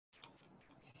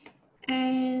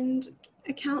And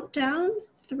a countdown,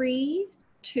 3,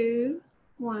 2,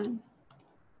 1.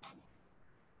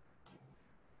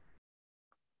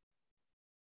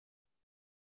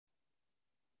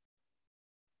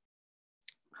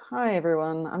 Hi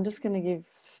everyone, I'm just going to give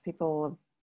people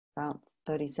about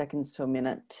 30 seconds to a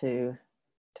minute to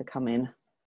come in.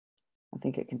 I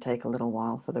think it can take a little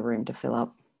while for the room to fill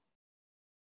up.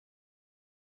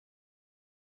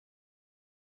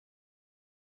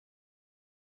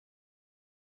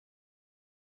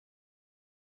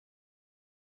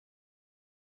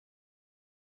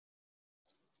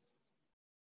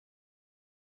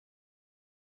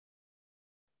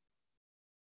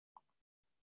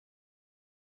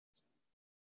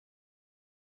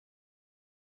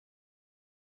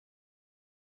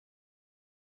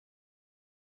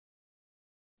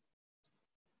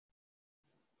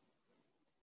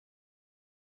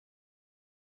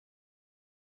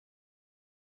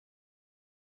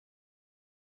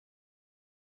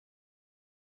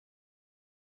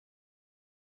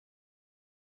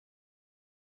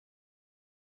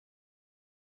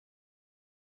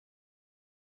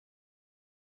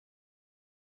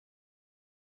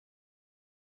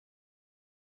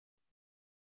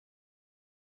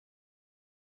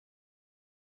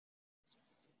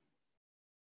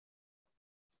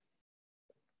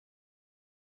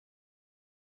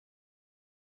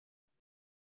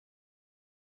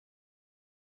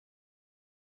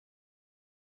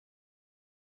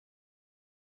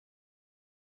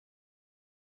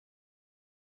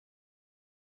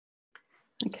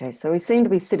 Okay, so we seem to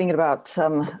be sitting at about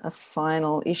a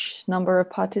final-ish number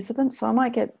of participants, so I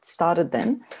might get started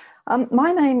then.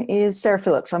 My name is Sarah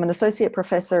Phillips. I'm an associate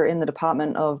professor in the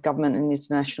Department of Government and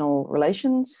International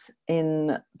Relations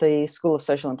in the School of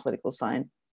Social and Political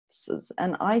Sciences,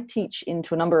 and I teach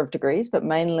into a number of degrees, but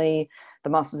mainly the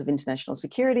Masters of International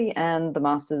Security and the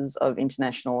Masters of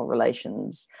International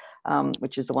Relations,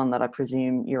 which is the one that I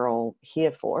presume you're all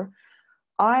here for.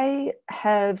 I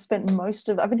have spent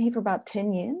I've been here for about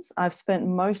 10 years. I've spent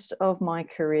most of my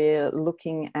career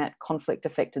looking at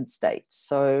conflict-affected states.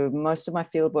 So most of my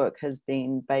fieldwork has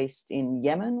been based in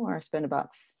Yemen, where I spent about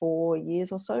 4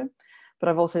 years or so. But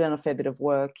I've also done a fair bit of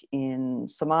work in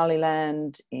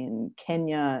Somaliland, in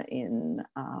Kenya, in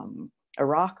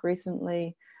Iraq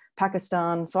recently,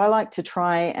 Pakistan. So I like to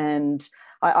try and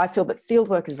I feel that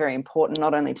fieldwork is very important,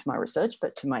 not only to my research,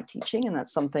 but to my teaching. And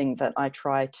that's something that I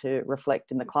try to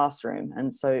reflect in the classroom.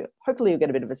 And so hopefully you'll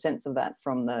get a bit of a sense of that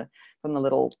from the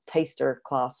little taster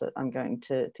class that I'm going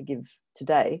to give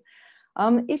today.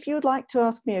 If you would like to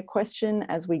ask me a question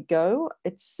as we go,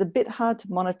 it's a bit hard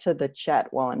to monitor the chat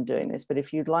while I'm doing this, but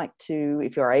if you'd like to,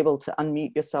 if you're able to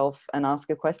unmute yourself and ask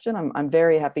a question, I'm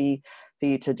very happy for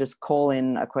you to just call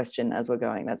in a question as we're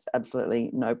going. That's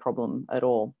absolutely no problem at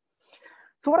all.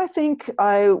 So what I think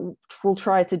I will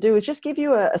try to do is just give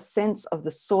you a sense of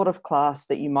the sort of class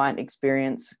that you might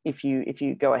experience if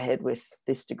you go ahead with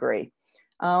this degree.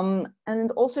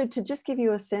 And also to just give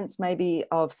you a sense maybe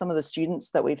of some of the students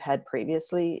that we've had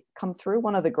previously come through.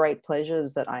 One of the great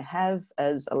pleasures that I have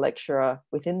as a lecturer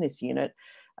within this unit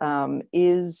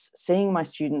is seeing my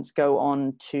students go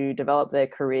on to develop their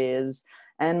careers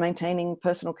and maintaining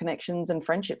personal connections and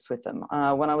friendships with them.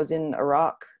 When I was in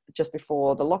Iraq, just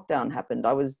before the lockdown happened,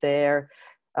 I was there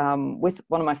with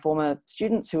one of my former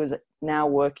students who is now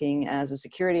working as a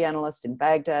security analyst in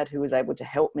Baghdad, who was able to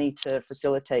help me to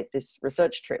facilitate this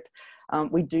research trip.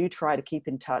 We do try to keep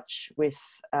in touch with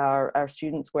our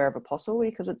students wherever possible,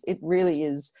 because it really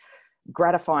is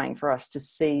gratifying for us to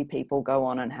see people go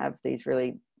on and have these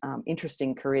really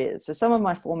interesting careers. So some of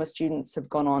my former students have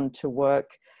gone on to work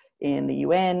in the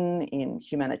UN, in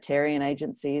humanitarian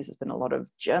agencies. There's been a lot of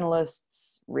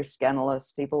journalists, risk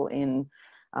analysts, people in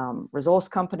resource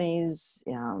companies,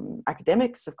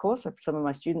 academics, of course. Some of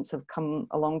my students have come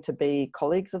along to be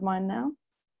colleagues of mine now. And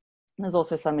there's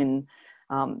also some in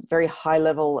very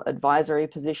high-level advisory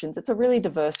positions. It's a really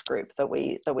diverse group that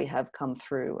we have come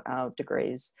through our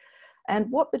degrees. And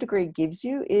what the degree gives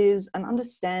you is an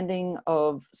understanding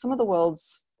of some of the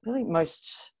world's really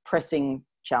most pressing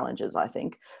challenges, I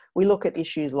think. We look at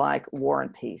issues like war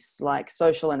and peace, like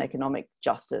social and economic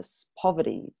justice,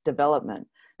 poverty, development,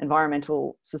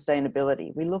 environmental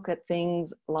sustainability. We look at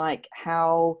things like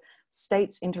how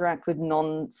states interact with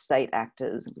non-state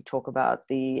actors. We talk about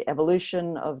the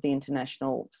evolution of the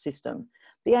international system.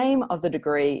 The aim of the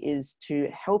degree is to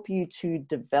help you to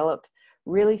develop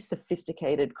really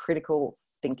sophisticated critical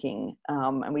thinking.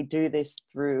 And we do this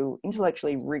through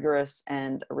intellectually rigorous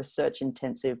and a research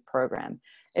intensive program.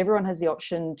 Everyone has the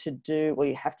option to do, well,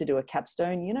 you have to do a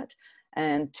capstone unit.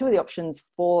 And two of the options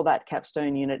for that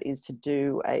capstone unit is to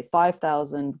do a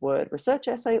 5,000 word research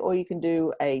essay, or you can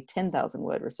do a 10,000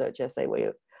 word research essay,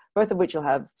 both of which you'll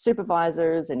have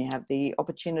supervisors and you have the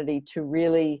opportunity to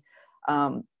really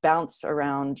bounce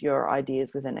around your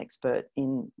ideas with an expert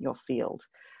in your field.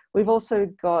 We've also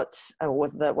got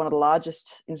one of the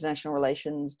largest international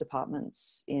relations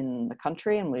departments in the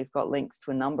country, and we've got links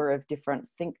to a number of different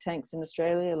think tanks in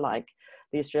Australia, like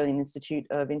the Australian Institute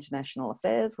of International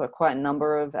Affairs, where quite a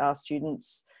number of our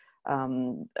students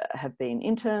have been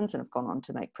interns and have gone on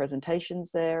to make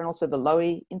presentations there, and also the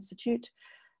Lowy Institute.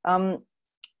 So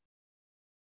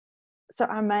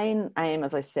our main aim,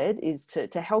 as I said, is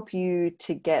to help you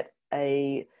to get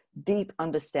a deep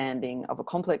understanding of a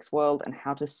complex world and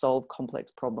how to solve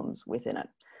complex problems within it.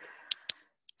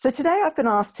 So today I've been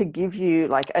asked to give you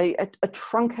like a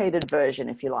truncated version,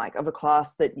 if you like, of a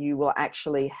class that you will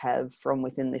actually have from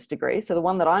within this degree. So the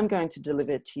one that I'm going to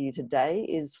deliver to you today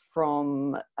is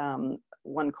from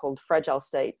one called Fragile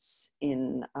States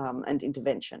and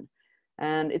Intervention.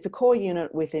 And it's a core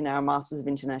unit within our Masters of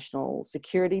International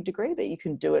Security degree, but you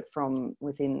can do it from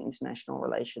within international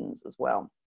relations as well.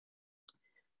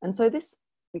 And so this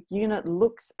unit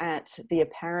looks at the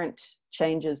apparent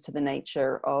changes to the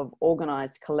nature of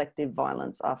organized collective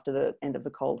violence after the end of the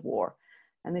Cold War.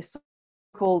 And this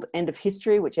called end of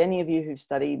history, which any of you who've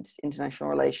studied international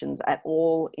relations at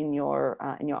all in your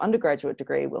undergraduate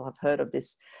degree will have heard of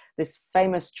this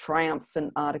famous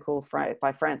triumphant article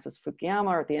by Francis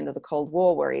Fukuyama at the end of the Cold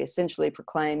War, where he essentially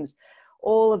proclaims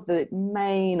all of the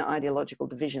main ideological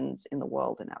divisions in the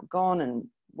world are now gone, and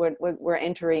we're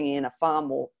entering in a far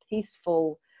more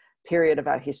peaceful period of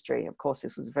our history. Of course,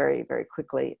 this was very, very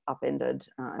quickly upended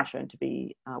and shown to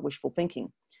be wishful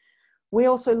thinking. We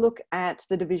also look at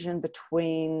the division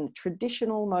between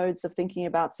traditional modes of thinking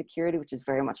about security, which is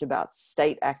very much about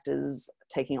state actors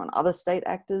taking on other state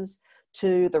actors,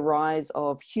 to the rise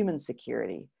of human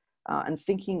security, and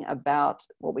thinking about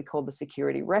what we call the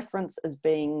security reference as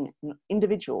being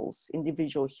individual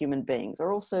human beings,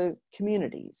 or also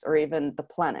communities, or even the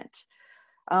planet.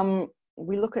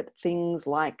 We look at things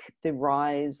like the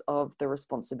rise of the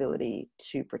responsibility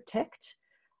to protect,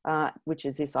 which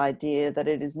is this idea that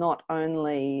it is not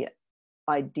only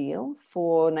ideal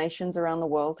for nations around the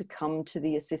world to come to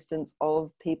the assistance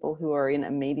of people who are in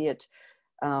immediate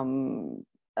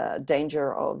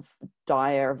danger of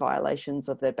dire violations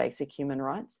of their basic human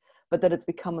rights, but that it's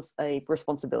become a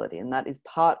responsibility, and that is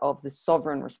part of the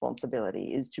sovereign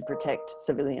responsibility, is to protect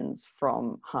civilians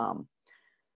from harm.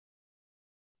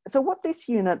 So what this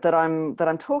unit that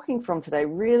I'm talking from today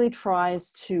really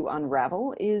tries to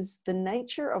unravel is the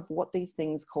nature of what these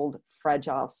things called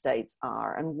fragile states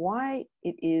are, and why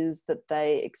it is that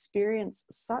they experience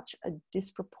such a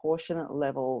disproportionate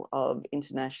level of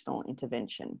international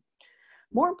intervention.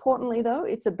 More importantly, though,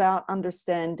 it's about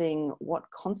understanding what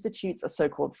constitutes a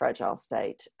so-called fragile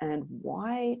state and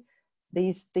why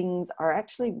these things are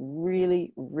actually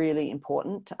really, really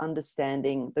important to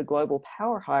understanding the global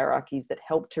power hierarchies that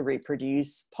help to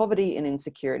reproduce poverty and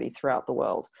insecurity throughout the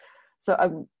world.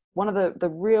 So one of the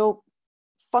real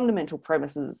fundamental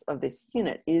premises of this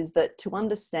unit is that to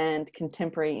understand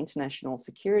contemporary international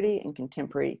security and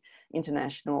contemporary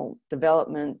international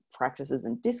development practices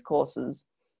and discourses,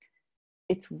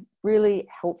 it's really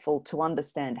helpful to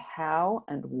understand how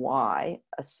and why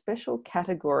a special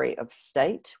category of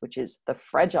state, which is the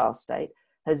fragile state,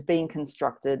 has been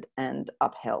constructed and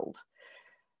upheld.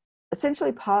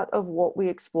 Essentially, part of what we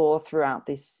explore throughout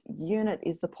this unit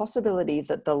is the possibility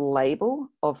that the label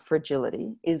of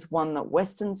fragility is one that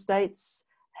Western states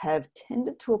have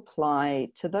tended to apply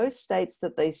to those states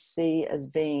that they see as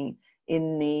being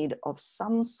in need of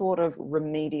some sort of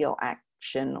remedial action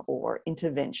or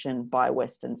intervention by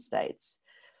Western states.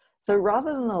 So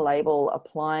rather than the label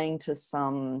applying to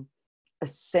some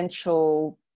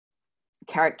essential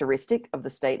characteristic of the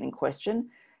state in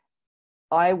question,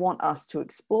 I want us to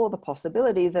explore the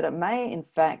possibility that it may in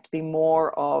fact be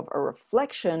more of a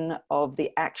reflection of the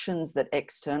actions that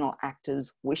external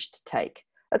actors wish to take.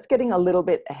 That's getting a little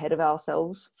bit ahead of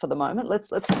ourselves for the moment.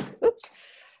 Let's oops,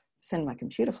 send my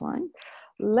computer flying.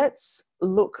 Let's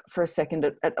look for a second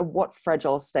at what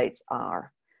fragile states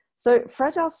are. So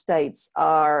fragile states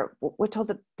are, we're told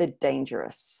that they're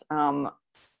dangerous. They're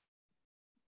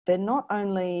not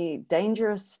only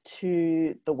dangerous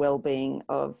to the well-being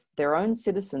of their own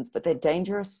citizens, but they're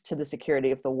dangerous to the security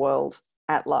of the world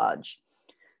at large.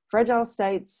 Fragile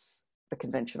states, the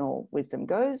conventional wisdom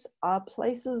goes, are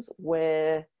places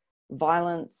where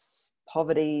violence,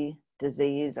 poverty,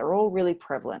 disease are all really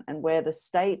prevalent, and where the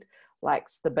state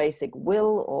lacks the basic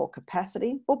will or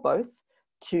capacity, or both,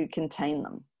 to contain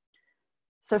them.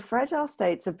 So fragile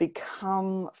states have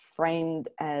become framed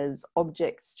as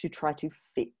objects to try to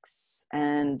fix,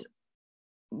 and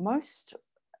almost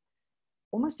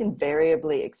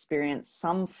invariably experience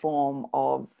some form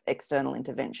of external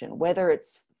intervention, whether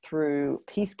it's through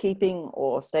peacekeeping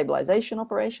or stabilization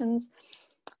operations,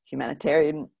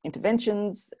 humanitarian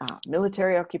interventions,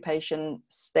 military occupation,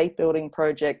 state building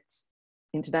projects,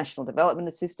 international development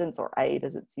assistance, or aid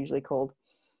as it's usually called.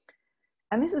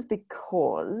 And this is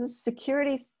because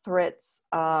security threats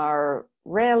are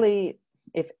rarely,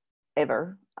 if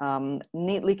ever,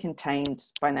 neatly contained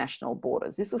by national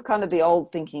borders. This was kind of the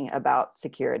old thinking about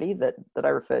security that I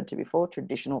referred to before,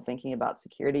 traditional thinking about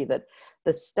security, that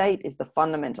the state is the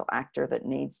fundamental actor that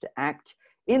needs to act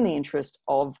in the interest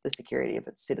of the security of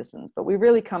its citizens. But we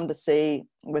really come to see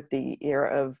with the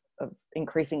era of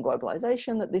increasing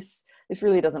globalization that this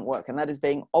really doesn't work. And that is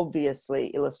being obviously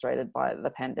illustrated by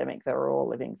the pandemic that we're all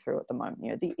living through at the moment.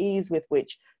 You know, the ease with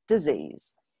which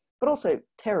disease, but also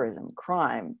terrorism,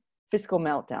 crime, fiscal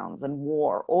meltdowns and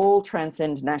war all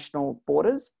transcend national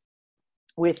borders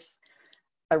with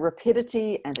a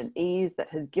rapidity and an ease that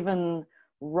has given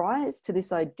rise to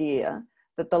this idea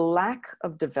that the lack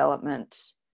of development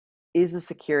is a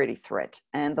security threat.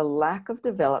 And the lack of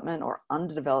development or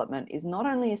underdevelopment is not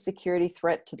only a security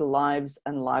threat to the lives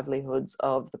and livelihoods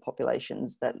of the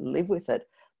populations that live with it,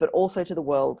 but also to the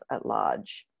world at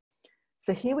large.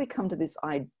 So here we come to this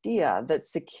idea that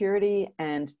security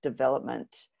and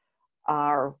development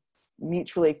are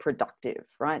mutually productive,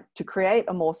 right? To create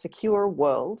a more secure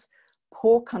world,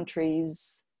 poor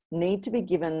countries need to be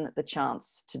given the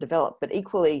chance to develop, but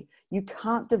equally, you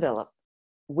can't develop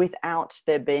without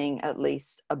there being at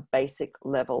least a basic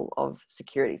level of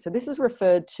security. So this is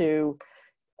referred to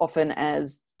often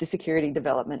as the security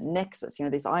development nexus, you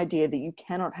know, this idea that you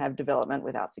cannot have development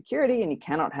without security and you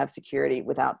cannot have security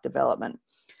without development.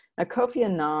 Now, Kofi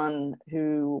Annan,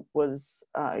 who was,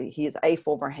 he is a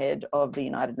former head of the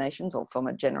United Nations or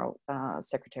former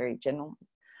Secretary General,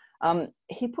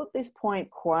 he put this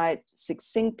point quite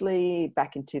succinctly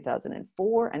back in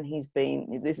 2004,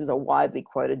 and this is a widely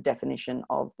quoted definition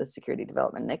of the security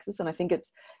development nexus. And I think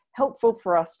it's helpful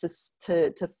for us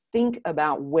to think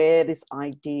about where this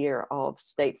idea of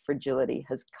state fragility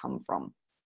has come from.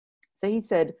 So he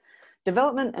said,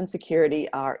 development and security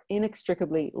are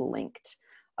inextricably linked.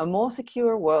 A more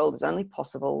secure world is only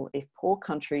possible if poor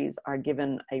countries are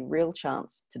given a real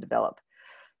chance to develop.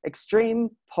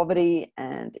 Extreme poverty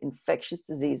and infectious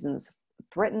diseases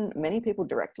threaten many people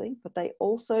directly, but they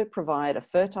also provide a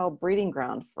fertile breeding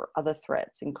ground for other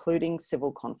threats, including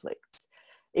civil conflicts.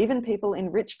 Even people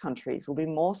in rich countries will be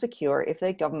more secure if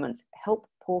their governments help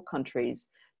poor countries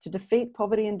to defeat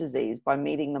poverty and disease by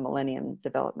meeting the Millennium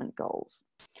Development Goals.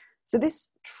 So this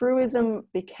truism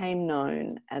became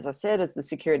known, as I said, as the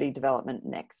security development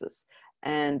nexus.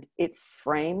 And it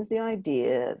frames the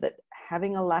idea that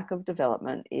having a lack of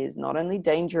development is not only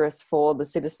dangerous for the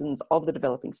citizens of the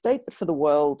developing state, but for the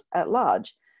world at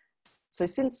large. So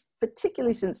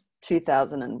particularly since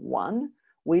 2001,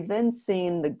 we've then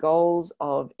seen the goals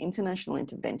of international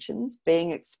interventions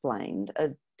being explained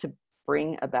as to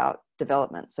bring about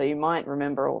development. So you might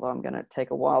remember, although I'm going to take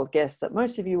a wild guess, that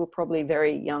most of you were probably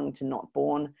very young to not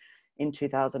born in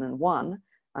 2001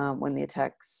 when the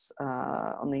attacks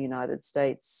on the United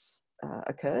States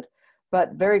occurred.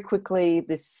 But very quickly,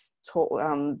 the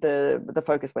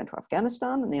focus went to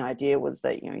Afghanistan, and the idea was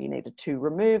that you needed to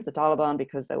remove the Taliban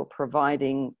because they were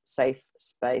providing safe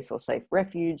space or safe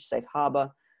refuge, safe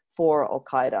harbor for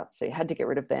Al-Qaeda. So you had to get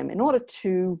rid of them in order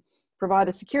to provide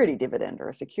a security dividend or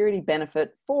a security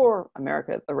benefit for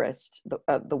America, the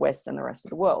West, and the rest of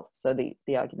the world. So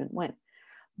the argument went.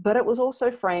 But it was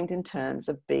also framed in terms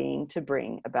of being to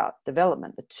bring about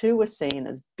development. The two were seen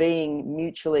as being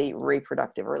mutually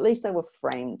reproductive, or at least they were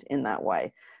framed in that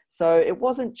way. So it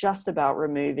wasn't just about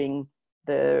removing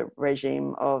the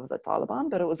regime of the Taliban,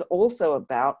 but it was also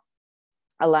about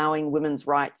allowing women's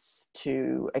rights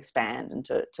to expand and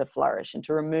to flourish, and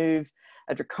to remove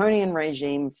a draconian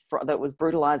regime that was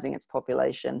brutalizing its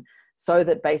population so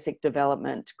that basic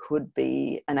development could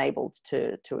be enabled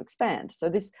to expand. So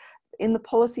this, in the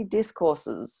policy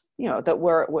discourses, that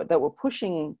were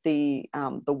pushing the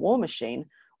war machine,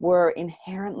 were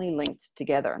inherently linked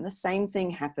together. And the same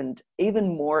thing happened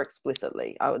even more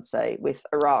explicitly, I would say, with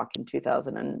Iraq in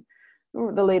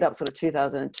the lead up sort of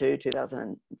 2002,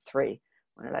 2003,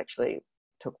 when it actually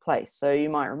took place. So you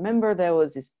might remember there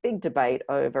was this big debate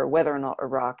over whether or not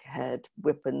Iraq had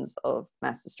weapons of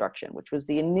mass destruction, which was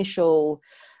the initial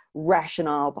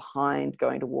rationale behind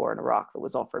going to war in Iraq that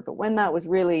was offered. But when that was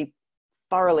really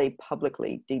thoroughly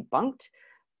publicly debunked,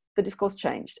 the discourse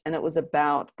changed, and it was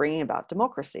about bringing about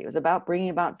democracy. It was about bringing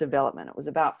about development. It was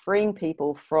about freeing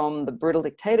people from the brutal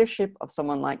dictatorship of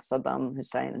someone like Saddam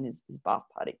Hussein and his Ba'ath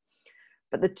Party.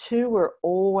 But the two were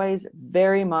always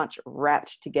very much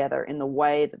wrapped together in the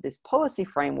way that this policy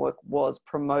framework was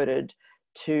promoted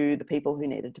to the people who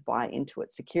needed to buy into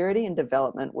it. Security and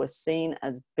development were seen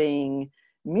as being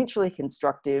mutually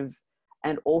constructive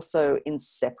and also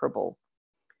inseparable.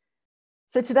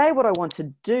 So today what I want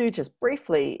to do just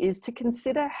briefly is to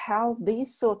consider how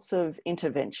these sorts of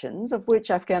interventions, of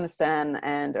which Afghanistan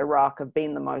and Iraq have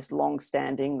been the most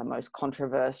long-standing, the most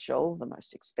controversial, the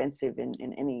most expensive in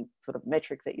any sort of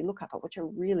metric that you look at, but which are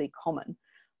really common.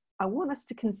 I want us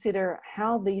to consider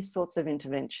how these sorts of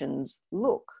interventions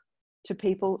look to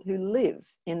people who live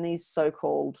in these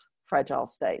so-called fragile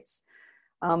states.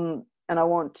 And I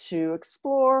want to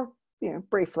explore,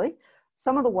 briefly,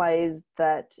 some of the ways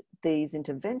that these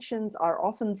interventions are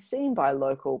often seen by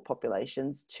local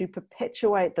populations to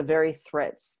perpetuate the very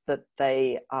threats that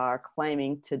they are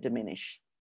claiming to diminish.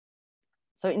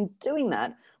 So in doing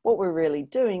that, what we're really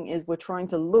doing is we're trying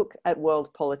to look at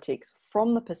world politics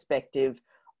from the perspective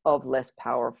of less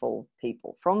powerful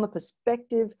people, from the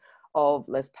perspective of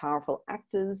less powerful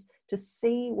actors, to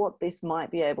see what this might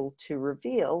be able to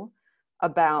reveal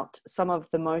about some of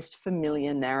the most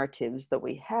familiar narratives that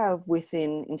we have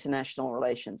within international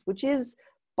relations, which is,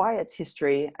 by its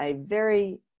history, a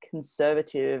very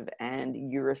conservative and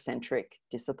Eurocentric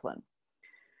discipline.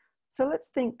 So let's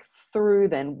think through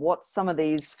then what some of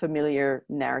these familiar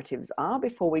narratives are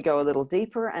before we go a little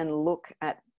deeper and look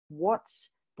at what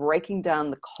breaking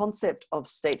down the concept of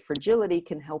state fragility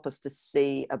can help us to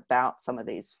see about some of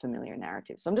these familiar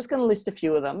narratives. So I'm just going to list a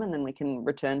few of them, and then we can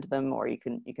return to them, or you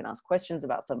can ask questions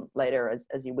about them later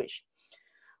as you wish.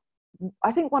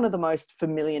 I think one of the most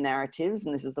familiar narratives,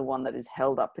 and this is the one that is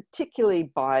held up particularly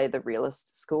by the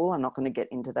realist school, I'm not going to get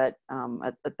into that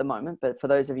at the moment, but for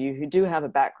those of you who do have a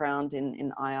background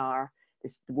in IR,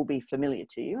 this will be familiar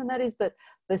to you, and that is that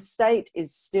the state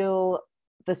is still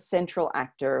the central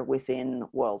actor within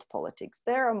world politics.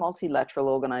 There are multilateral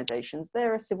organizations,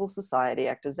 there are civil society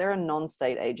actors, there are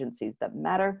non-state agencies that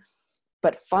matter,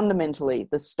 but fundamentally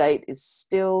the state is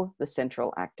still the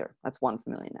central actor. That's one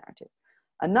familiar narrative.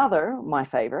 Another, my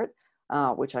favorite,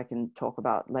 which I can talk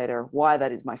about later why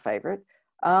that is my favorite,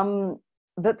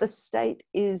 that the state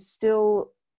is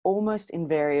still almost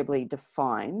invariably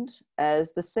defined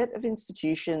as the set of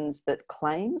institutions that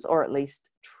claims, or at least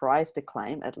tries to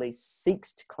claim, at least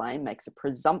seeks to claim, makes a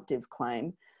presumptive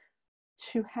claim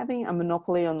to having a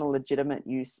monopoly on the legitimate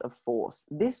use of force.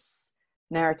 This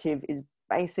narrative is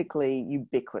basically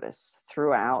ubiquitous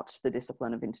throughout the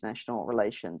discipline of international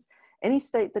relations. Any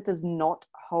state that does not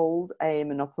hold a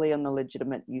monopoly on the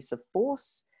legitimate use of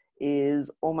force is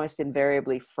almost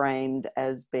invariably framed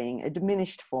as being a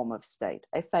diminished form of state,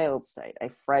 a failed state, a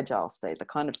fragile state, the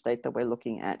kind of state that we're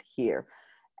looking at here.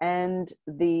 And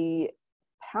the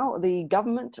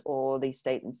government or the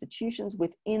state institutions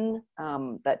within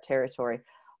that territory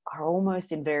are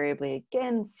almost invariably,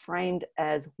 again, framed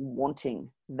as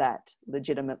wanting that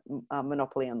legitimate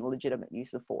monopoly on the legitimate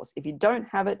use of force. If you don't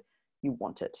have it, you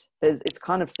want it. It's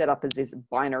kind of set up as this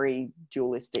binary,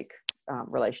 dualistic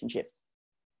relationship.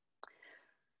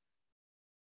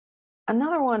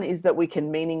 Another one is that we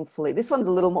can meaningfully, this one's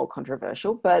a little more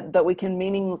controversial, but that we can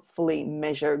meaningfully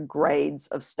measure grades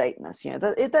of stateness.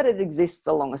 That it exists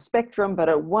along a spectrum, but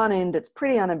at one end it's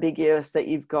pretty unambiguous that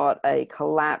you've got a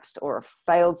collapsed or a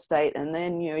failed state, and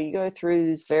then you go through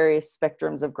these various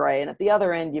spectrums of grey, and at the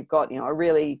other end you've got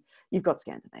you've got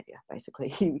Scandinavia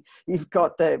basically. You've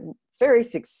got the very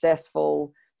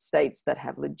successful states that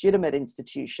have legitimate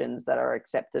institutions that are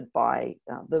accepted by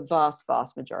the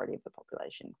vast majority of the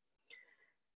population.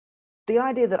 The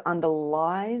idea that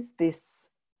underlies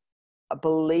this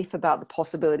belief about the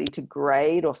possibility to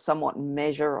grade or somewhat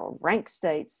measure or rank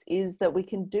states is that we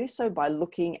can do so by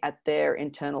looking at their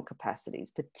internal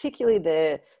capacities, particularly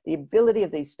the ability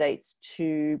of these states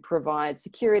to provide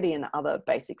security and other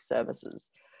basic services.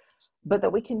 But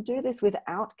that we can do this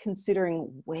without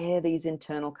considering where these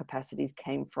internal capacities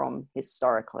came from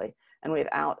historically, and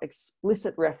without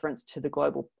explicit reference to the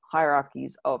global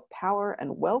hierarchies of power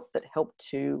and wealth that help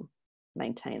to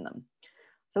maintain them.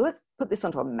 So let's put this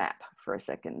onto a map for a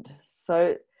second.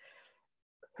 So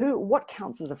what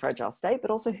counts as a fragile state,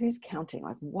 but also who's counting?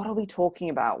 Like, what are we talking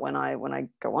about when I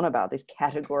go on about this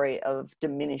category of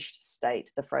diminished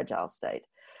state, the fragile state?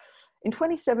 In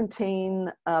 2017,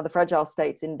 the Fragile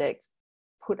States Index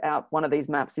put out one of these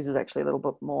maps. This is actually a little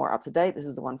bit more up to date. This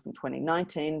is the one from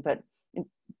 2019, but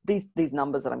these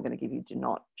numbers that I'm going to give you do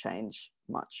not change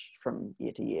much from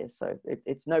year to year. So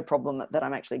it's no problem that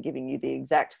I'm actually giving you the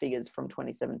exact figures from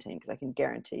 2017, because I can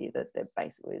guarantee you that they're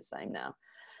basically the same now.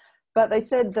 But they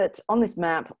said that on this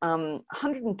map,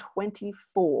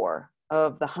 124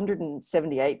 of the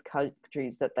 178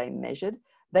 countries that they measured,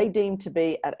 they deemed to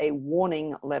be at a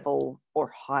warning level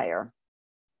or higher.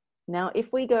 Now,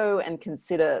 if we go and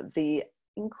consider the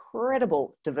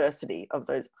incredible diversity of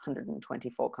those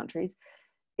 124 countries,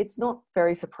 it's not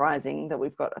very surprising that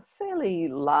we've got a fairly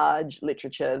large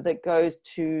literature that goes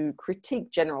to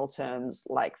critique general terms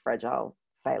like fragile,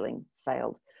 failing,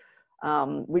 failed,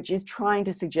 which is trying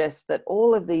to suggest that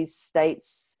all of these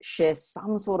states share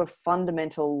some sort of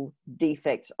fundamental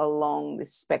defect along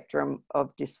this spectrum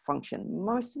of dysfunction.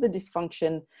 Most of the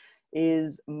dysfunction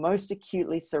is most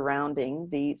acutely surrounding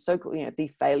the so-called, the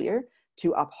failure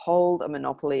to uphold a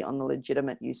monopoly on the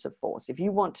legitimate use of force. If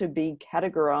you want to be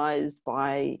categorized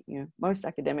by most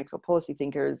academics or policy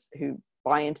thinkers who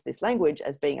buy into this language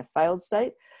as being a failed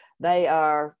state, they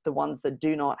are the ones that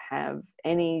do not have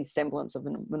any semblance of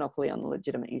a monopoly on the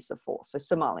legitimate use of force. So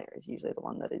Somalia is usually the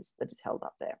one that is held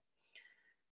up there.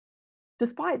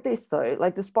 Despite this, though,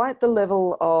 despite the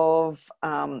level of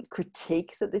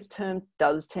critique that this term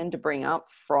does tend to bring up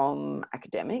from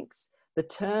academics, the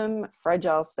term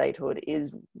fragile statehood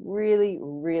is really,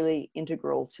 really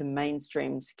integral to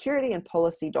mainstream security and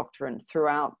policy doctrine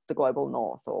throughout the global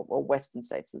north, or Western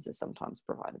states as is sometimes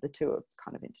provided. The two are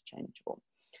kind of interchangeable.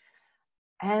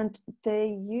 And they're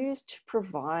used to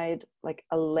provide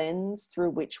a lens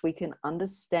through which we can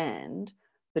understand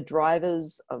the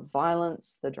drivers of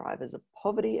violence, the drivers of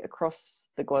poverty across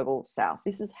the global south.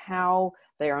 This is how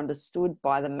they are understood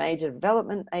by the major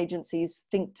development agencies,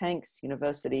 think tanks,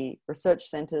 university research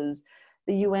centers,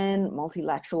 the UN,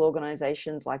 multilateral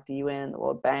organizations like the UN, the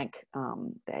World Bank,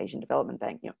 the Asian Development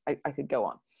Bank. I could go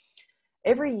on.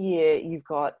 Every year, you've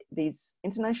got these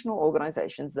international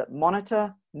organizations that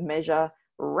monitor, measure,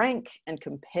 rank and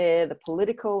compare the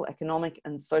political, economic,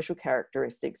 and social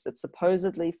characteristics that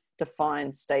supposedly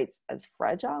define states as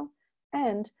fragile,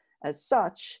 and as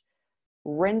such,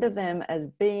 render them as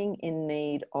being in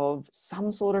need of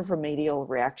some sort of remedial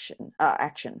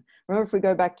action. Remember, if we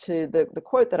go back to the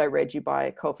quote that I read you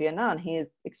by Kofi Annan, he is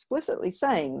explicitly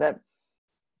saying that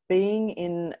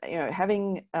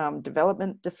having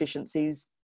development deficiencies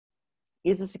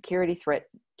is a security threat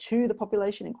to the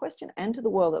population in question and to the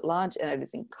world at large, and it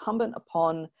is incumbent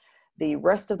upon the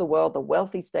rest of the world, the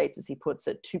wealthy states, as he puts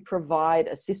it, to provide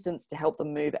assistance to help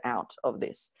them move out of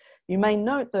this. You may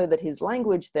note, though, that his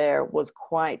language there was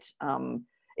quite,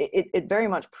 it very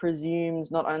much presumes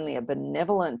not only a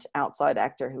benevolent outside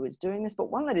actor who is doing this,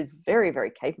 but one that is very,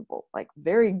 very capable,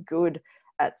 very good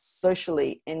at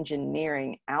socially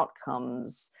engineering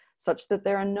outcomes such that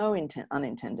there are no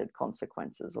unintended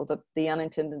consequences, or that the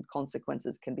unintended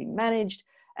consequences can be managed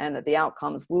and that the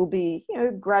outcomes will be,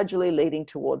 gradually leading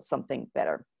towards something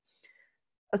better.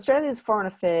 Australia's Foreign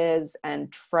Affairs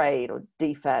and Trade, or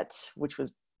DFAT, which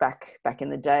was back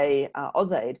in the day,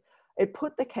 AusAid, it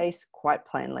put the case quite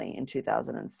plainly in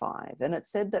 2005. And it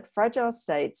said that fragile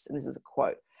states, and this is a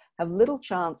quote, have little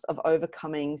chance of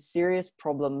overcoming serious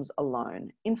problems alone.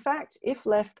 In fact, if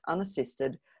left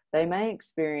unassisted, they may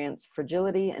experience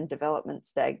fragility and development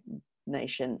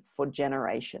stagnation for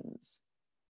generations.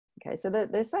 Okay, so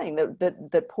they're saying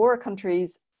that poorer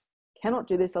countries cannot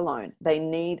do this alone. They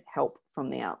need help from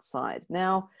the outside.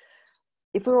 Now,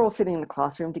 if we were all sitting in the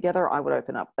classroom together, I would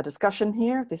open up a discussion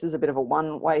here. This is a bit of a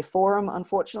one-way forum,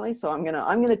 unfortunately. So I'm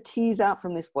gonna tease out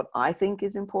from this what I think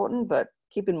is important, but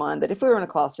keep in mind that if we were in a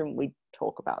classroom, we'd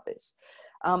talk about this.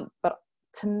 But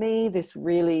to me, this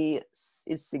really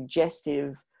is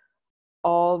suggestive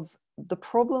of the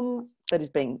problem that is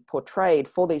being portrayed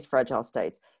for these fragile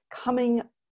states coming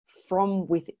from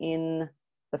within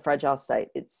the fragile state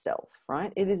itself,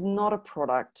 right? It is not a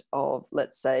product of,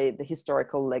 let's say, the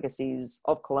historical legacies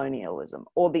of colonialism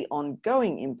or the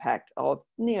ongoing impact of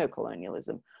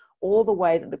neocolonialism, or the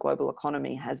way that the global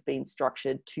economy has been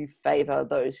structured to favor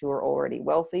those who are already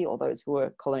wealthy or those who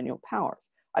are colonial powers.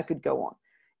 I could go on.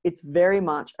 It's very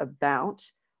much about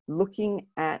looking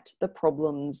at the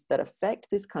problems that affect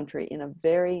this country in a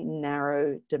very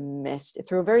narrow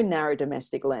through a very narrow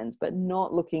domestic lens, but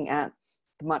not looking at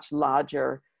the much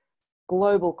larger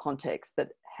global context that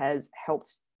has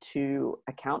helped to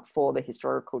account for the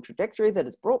historical trajectory that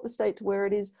has brought the state to where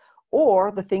it is,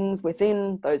 or the things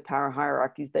within those power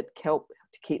hierarchies that help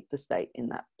to keep the state in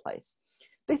that place.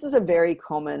 This is a very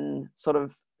common sort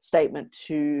of statement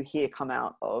to hear come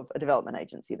out of a development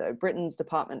agency, though. Britain's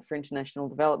Department for International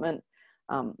Development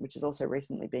which has also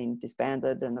recently been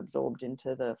disbanded and absorbed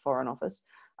into the Foreign Office.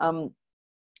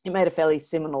 It made a fairly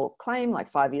seminal claim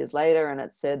like 5 years later, and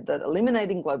it said that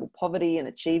eliminating global poverty and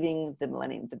achieving the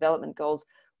Millennium Development Goals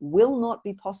will not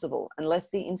be possible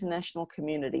unless the international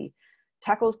community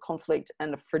tackles conflict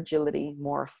and fragility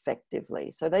more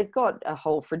effectively. So they've got a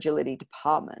whole fragility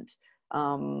department.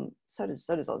 So does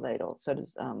AusAid, so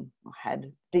does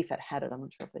DFAT had it. I'm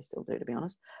not sure if they still do, to be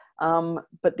honest.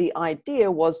 But the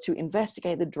idea was to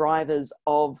investigate the drivers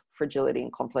of fragility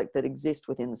and conflict that exist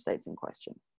within the states in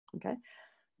question. Okay.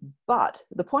 But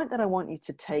the point that I want you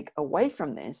to take away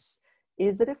from this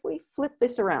is that if we flip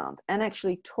this around and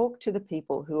actually talk to the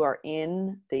people who are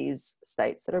in these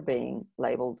states that are being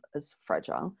labeled as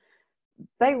fragile,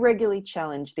 they regularly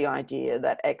challenge the idea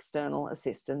that external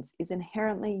assistance is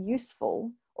inherently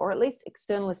useful, or at least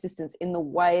external assistance in the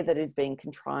way that is being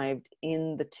contrived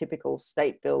in the typical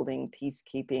state building,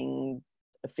 peacekeeping,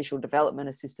 official development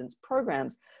assistance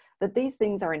programs, that these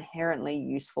things are inherently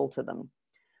useful to them.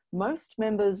 Most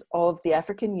members of the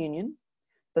African Union,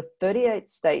 the 38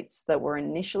 states that were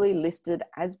initially listed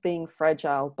as being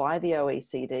fragile by the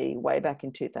OECD way back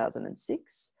in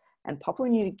 2006, and Papua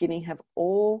New Guinea have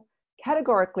all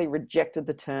categorically rejected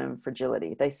the term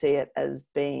fragility. They see it as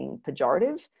being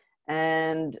pejorative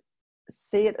and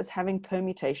see it as having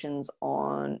permutations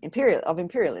of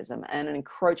imperialism and an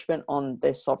encroachment on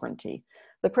their sovereignty.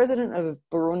 The president of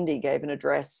Burundi gave an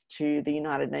address to the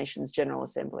United Nations General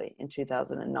Assembly in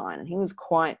 2009, and he was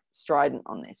quite strident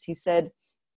on this. He said,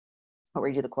 I'll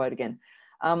read you the quote again.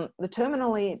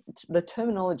 The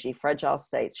terminology fragile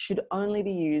states should only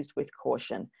be used with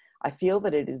caution. I feel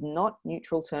that it is not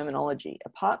neutral terminology.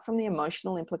 Apart from the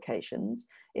emotional implications,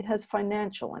 it has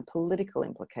financial and political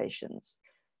implications.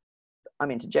 I'm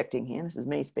interjecting here, this is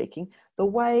me speaking. The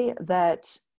way that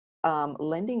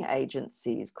lending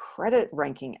agencies, credit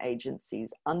ranking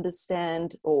agencies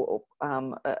understand or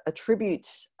attribute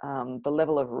the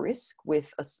level of risk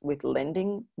with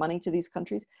lending money to these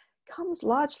countries comes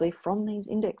largely from these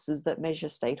indexes that measure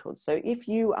statehood. So if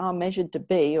you are measured to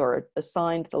be or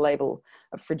assigned the label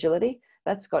of fragility,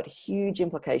 that's got huge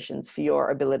implications for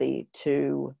your ability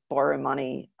to borrow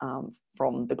money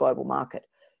from the global market.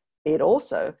 It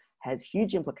also has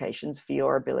huge implications for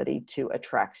your ability to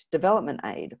attract development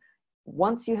aid.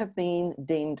 Once you have been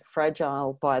deemed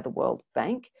fragile by the World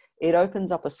Bank, it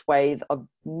opens up a swathe of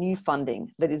new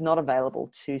funding that is not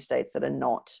available to states that are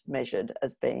not measured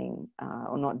as being,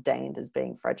 or not deigned as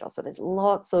being fragile. So there's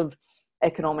lots of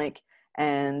economic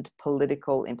and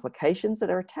political implications that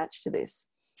are attached to this.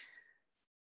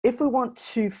 If we want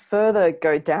to further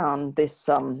go down this,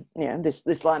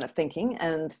 this line of thinking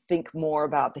and think more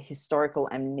about the historical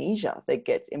amnesia that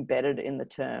gets embedded in the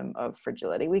term of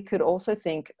fragility, we could also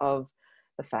think of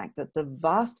the fact that the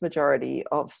vast majority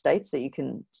of states that you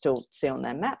can still see on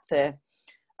their map there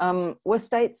were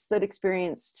states that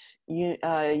experienced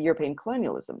European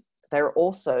colonialism. They were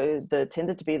also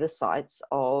tended to be the sites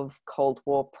of Cold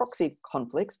War proxy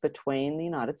conflicts between the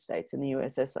United States and the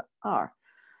USSR.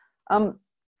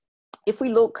 If we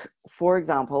look, for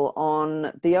example, on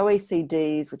the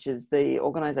OECD's, which is the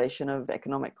Organization of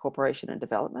Economic Cooperation and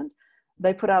Development,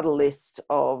 they put out a list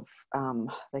of,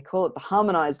 they call it the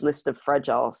harmonized list of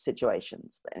fragile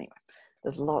situations. But anyway,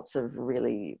 there's lots of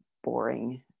really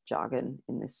boring jargon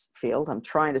in this field. I'm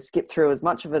trying to skip through as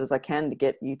much of it as I can to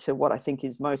get you to what I think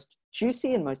is most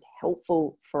juicy and most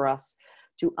helpful for us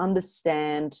to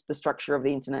understand the structure of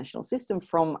the international system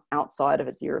from outside of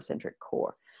its Eurocentric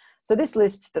core. So this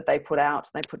list that they put out,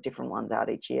 they put different ones out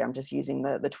each year. I'm just using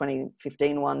the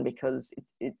 2015 one because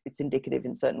it's indicative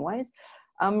in certain ways.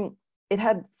 It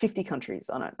had 50 countries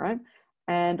on it, right?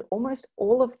 And almost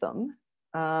all of them,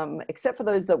 except for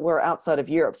those that were outside of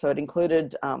Europe, so it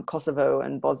included Kosovo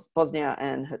and Bosnia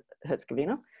and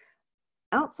Herzegovina.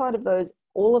 Outside of those,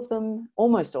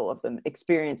 almost all of them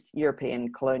experienced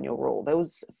European colonial rule. There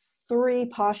was 3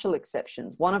 partial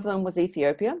exceptions. One of them was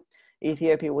Ethiopia.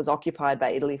 Ethiopia was occupied by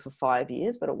Italy for 5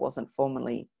 years, but it wasn't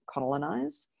formally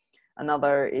colonized.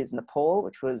 Another is Nepal,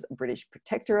 which was a British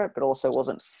protectorate, but also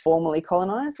wasn't formally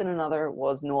colonized. And another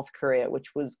was North Korea,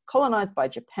 which was colonized by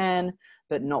Japan,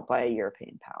 but not by a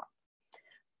European power.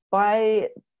 By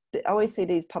the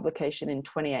OECD's publication in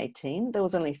 2018, there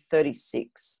was only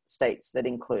 36 states that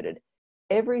included.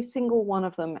 Every single one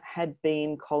of them had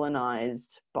been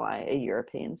colonized by a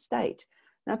European state.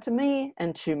 Now, to me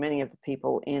and to many of the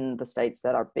people in the states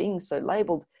that are being so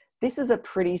labeled, this is a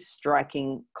pretty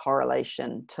striking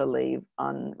correlation to leave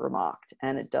unremarked.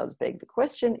 And it does beg the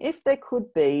question if there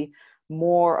could be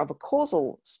more of a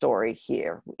causal story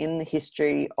here in the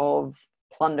history of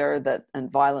plunder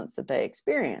and violence that they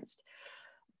experienced.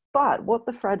 But what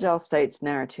the fragile states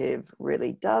narrative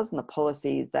really does, and the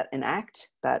policies that enact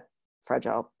that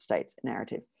fragile states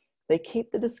narrative, they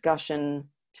keep the discussion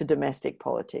to domestic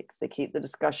politics. They keep the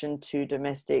discussion to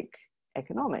domestic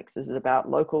economics. This is about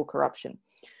local corruption.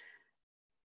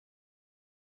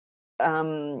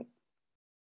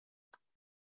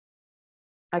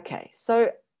 Okay,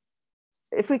 so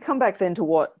if we come back then to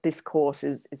what this course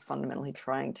is fundamentally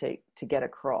trying to get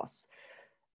across,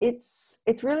 it's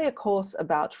really a course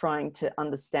about trying to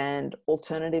understand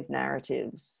alternative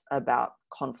narratives about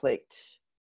conflict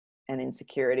and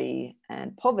insecurity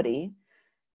and poverty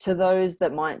to those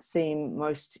that might seem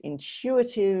most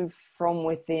intuitive from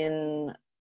within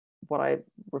what I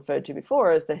referred to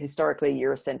before as the historically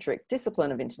Eurocentric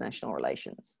discipline of international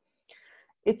relations.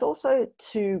 It's also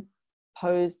to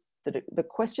pose the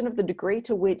question of the degree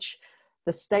to which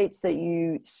the states that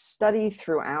you study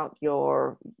throughout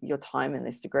your time in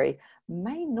this degree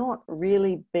may not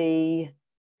really be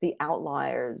the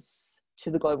outliers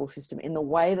to the global system in the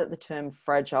way that the term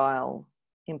fragile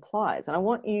implies. And I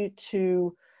want you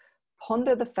to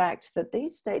ponder the fact that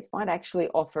these states might actually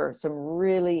offer some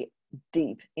really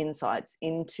deep insights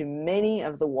into many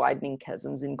of the widening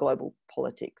chasms in global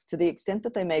politics, to the extent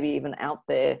that they may be even out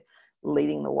there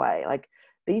leading the way. Like,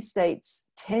 these states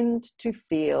tend to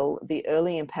feel the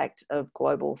early impact of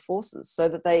global forces, so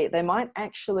that they might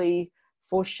actually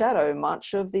foreshadow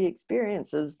much of the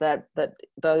experiences that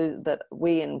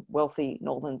we in wealthy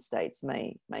northern states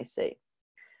may see.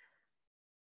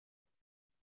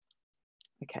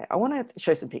 Okay, I want to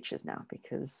show some pictures now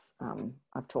because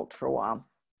I've talked for a while.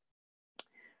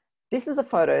 This is a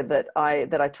photo that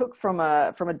I took from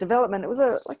a development. It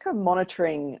was like a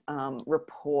monitoring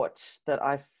report that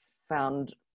I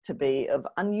found to be of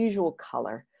unusual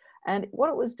color. And what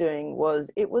it was doing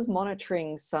was it was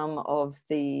monitoring some of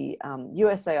the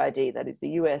USAID, that is the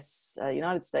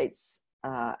United States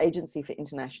Agency for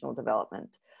International Development.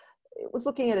 It was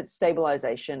looking at its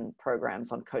stabilization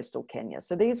programs on coastal Kenya.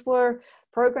 So these were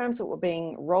programs that were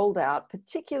being rolled out,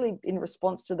 particularly in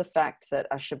response to the fact that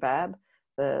Al-Shabaab,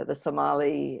 the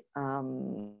Somali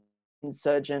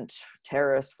insurgent,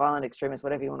 terrorist, violent extremist,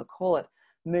 whatever you want to call it,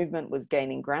 movement was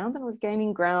gaining ground, and was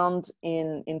gaining ground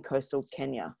in coastal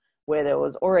Kenya, where there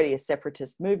was already a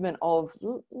separatist movement of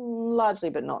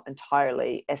largely but not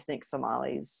entirely ethnic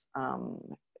Somalis.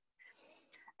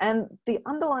 And the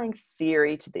underlying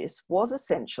theory to this was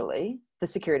essentially the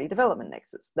security development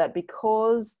nexus, that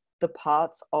because the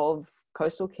parts of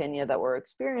coastal Kenya that were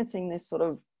experiencing this sort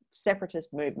of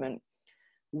separatist movement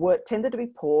tended to be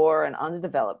poor and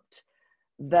underdeveloped,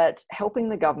 that helping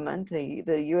the government,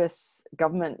 the US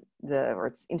government, or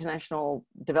its International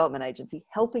Development Agency,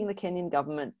 helping the Kenyan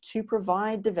government to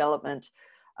provide development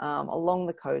along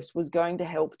the coast was going to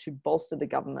help to bolster the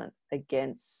government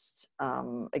against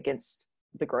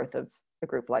the growth of a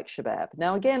group like Shabaab.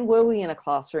 Now, again, were we in a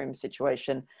classroom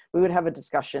situation, we would have a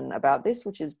discussion about this,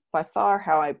 which is by far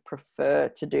how I prefer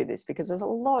to do this, because there's a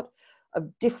lot of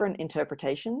different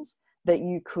interpretations that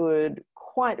you could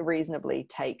quite reasonably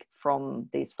take from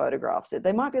these photographs.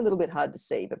 They might be a little bit hard to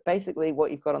see, but basically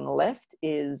what you've got on the left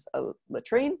is a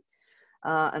latrine,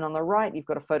 and on the right, you've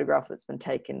got a photograph that's been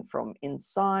taken from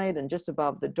inside, and just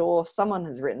above the door, someone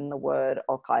has written the word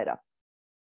Al-Qaeda.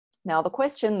 Now, the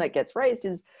question that gets raised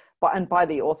is, by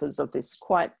the authors of this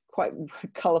quite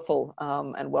colorful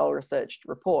and well-researched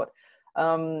report,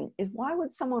 is why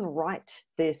would someone write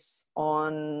this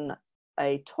on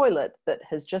a toilet that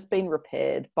has just been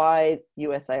repaired by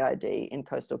USAID in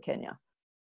coastal Kenya?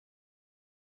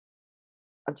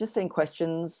 I've just seen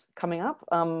questions coming up.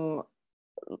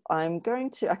 I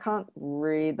can't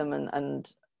read them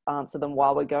and answer them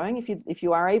while we're going. If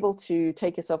you are able to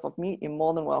take yourself off mute, you're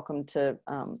more than welcome to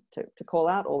call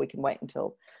out, or we can wait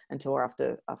until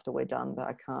after we're done. But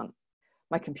I can't.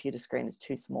 My computer screen is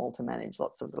too small to manage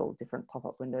lots of little different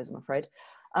pop-up windows, I'm afraid.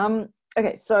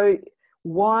 Okay, so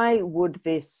why would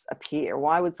this appear?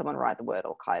 Why would someone write the word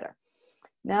Al-Qaeda?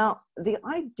 Now, the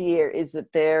idea is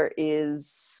that there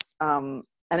is an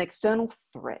external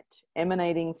threat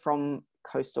emanating from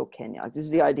coastal Kenya. This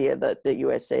is the idea that the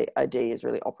USAID is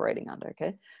really operating under,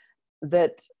 okay?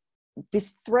 That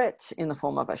this threat in the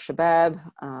form of a Shabaab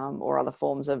or other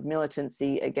forms of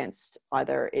militancy against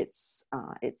either its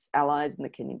allies in the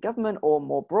Kenyan government or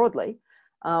more broadly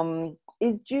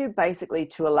is due basically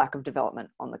to a lack of development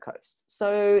on the coast.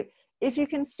 So if you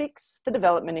can fix the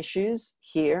development issues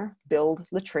here, build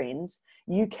latrines,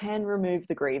 you can remove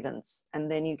the grievance,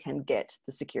 and then you can get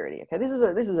the security. Okay, this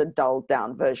is a dulled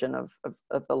down version of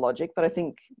the logic, but I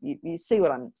think you see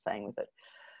what I'm saying with it.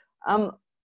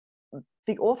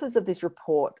 The authors of this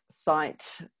report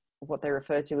cite what they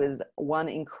refer to as one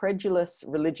incredulous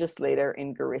religious leader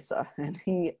in Garissa. And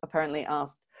he apparently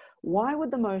asked, why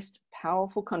would the most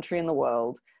powerful country in the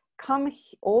world come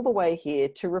all the way here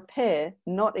to repair,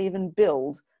 not even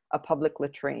build, a public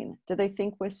latrine? Do they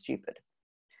think we're stupid?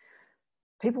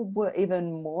 People were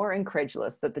even more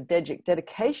incredulous that the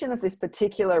dedication of this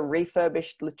particular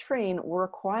refurbished latrine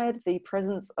required the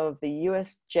presence of the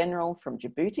US general from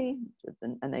Djibouti,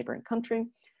 a neighboring country,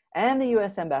 and the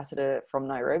US ambassador from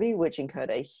Nairobi, which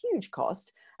incurred a huge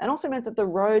cost, and also meant that the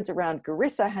roads around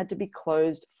Garissa had to be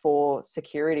closed for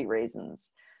security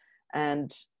reasons.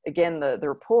 And again, the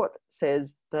report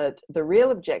says that the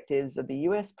real objectives of the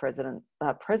US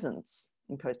presence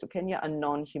in coastal Kenya are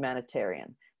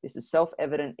non-humanitarian. This is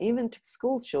self-evident even to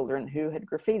school children who had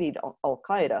graffitied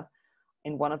Al-Qaeda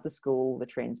in one of the school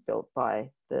latrines built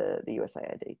by the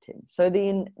USAID team. So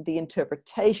the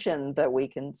interpretation that we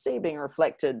can see being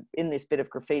reflected in this bit of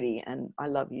graffiti, and I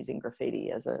love using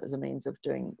graffiti as a means of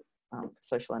doing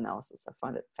social analysis. I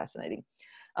find it fascinating.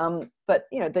 But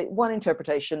the one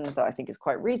interpretation that I think is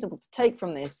quite reasonable to take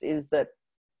from this is that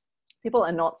people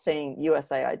are not seeing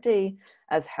USAID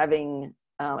as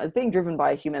being driven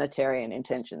by humanitarian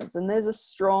intentions, and there's a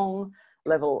strong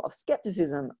level of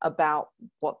skepticism about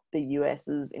what the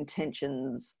US's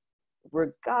intentions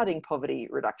regarding poverty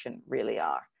reduction really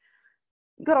are.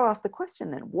 You've got to ask the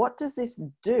question then, what does this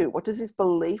do? What does this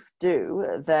belief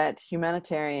do that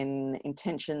humanitarian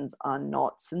intentions are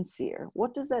not sincere?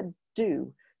 What does that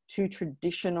do to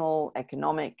traditional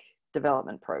economic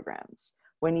development programs?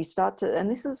 When you start to, and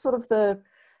this is sort of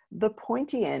the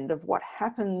pointy end of what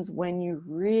happens when you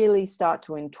really start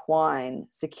to entwine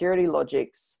security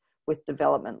logics with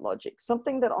development logic,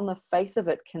 something that on the face of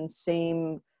it can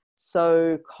seem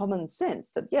so common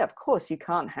sense that, yeah, of course you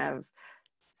can't have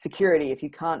security if you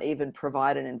can't even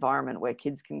provide an environment where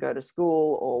kids can go to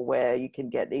school or where you can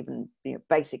get even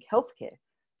basic healthcare.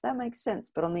 That makes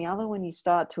sense. But on the other, when you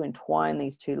start to entwine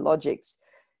these two logics,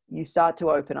 you start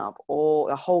to open up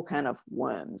a whole can of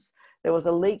worms. There was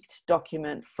a leaked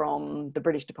document from the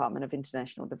British Department of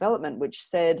International Development, which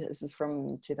said, this is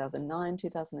from 2009,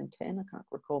 2010, I can't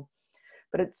recall,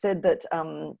 but it said that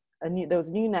there was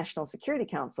a new National Security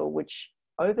Council, which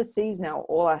oversees now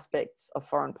all aspects of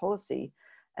foreign policy,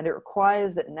 and it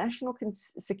requires that national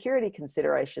security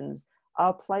considerations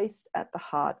are placed at the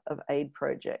heart of aid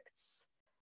projects.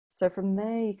 So from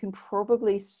there, you can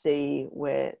probably see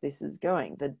where this is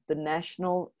going. The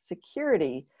National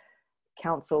Security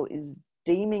Council is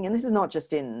deeming, and this is not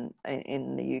just in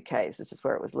the UK, this is just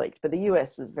where it was leaked, but the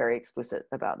US is very explicit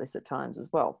about this at times as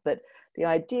well, that the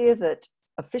idea that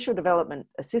official development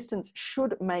assistance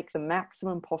should make the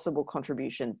maximum possible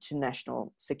contribution to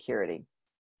national security.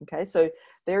 Okay, so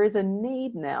there is a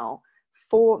need now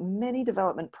for many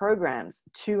development programs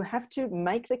to have to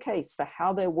make the case for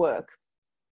how their work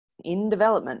in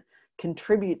development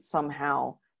contributes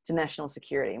somehow to national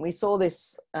security. And we saw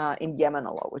this in Yemen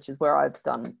a lot, which is where I've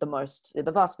done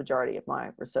the vast majority of my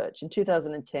research. In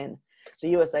 2010,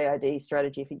 the USAID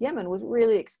strategy for Yemen was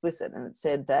really explicit, and it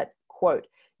said that, quote,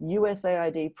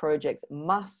 USAID projects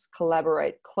must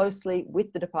collaborate closely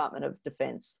with the Department of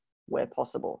Defense where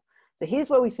possible. So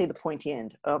here's where we see the pointy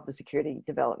end of the security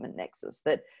development nexus,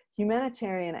 that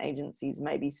humanitarian agencies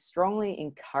may be strongly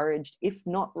encouraged, if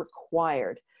not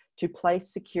required, to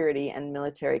place security and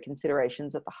military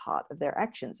considerations at the heart of their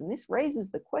actions. And this raises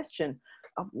the question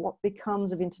of what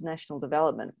becomes of international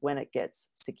development when it gets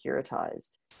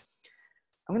securitized.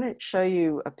 I'm going to show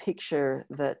you a picture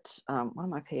that one of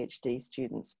my PhD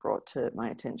students brought to my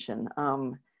attention.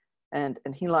 And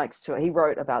he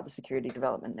wrote about the security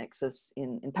development nexus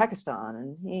in Pakistan.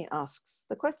 And he asks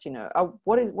the question,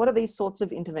 what are these sorts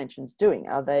of interventions doing?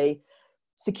 Are they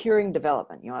securing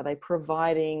development? Are they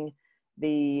providing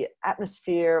the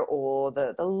atmosphere or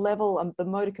the level, the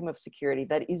modicum of security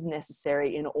that is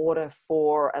necessary in order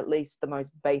for at least the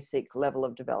most basic level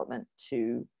of development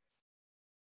to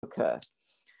occur?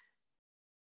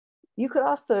 You could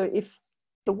ask, though, if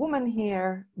the woman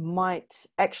here might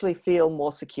actually feel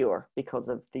more secure because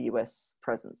of the US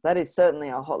presence. That is certainly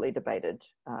a hotly debated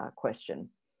question.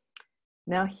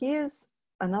 Now, here's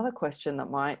another question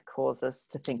that might cause us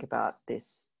to think about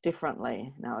this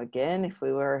differently. Now, again, if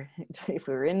we were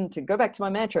to go back to my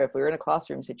mantra, if we were in a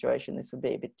classroom situation, this would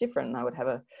be a bit different, and I would have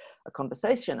a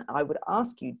conversation. I would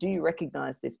ask you, do you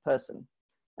recognize this person?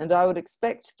 And I would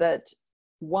expect that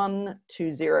 1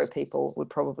 to 0 people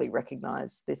would probably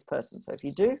recognize this person. So if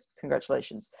you do,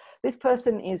 congratulations. This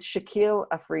person is Shakil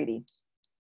Afridi.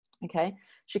 Okay,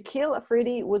 Shakil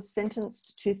Afridi was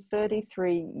sentenced to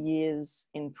 33 years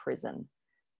in prison.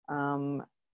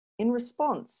 in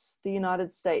response, the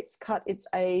United States cut its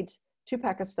aid to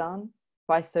Pakistan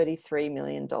by $33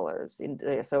 million.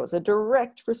 So it's a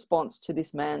direct response to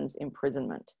this man's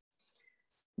imprisonment.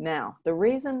 Now, the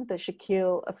reason that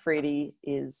Shakil Afridi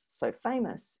is so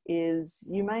famous is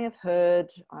you may have heard,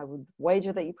 I would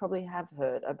wager that you probably have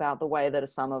heard about the way that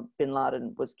Osama bin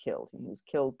Laden was killed. He was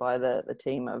killed by the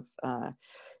team of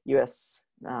US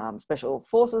special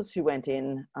forces who went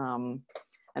in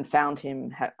and found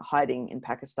him hiding in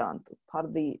Pakistan. Part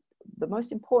of the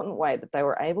most important way that they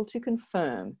were able to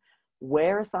confirm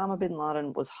where Osama bin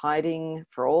Laden was hiding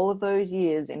for all of those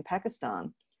years in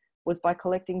Pakistan was by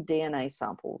collecting DNA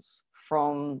samples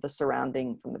from the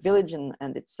village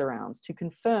and its surrounds to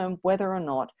confirm whether or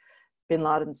not bin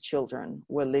Laden's children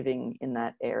were living in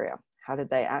that area. How did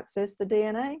they access the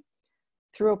DNA?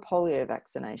 Through a polio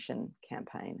vaccination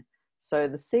campaign. So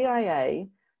the CIA,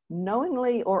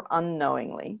 knowingly or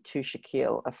unknowingly to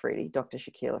Shakil Afridi, Dr.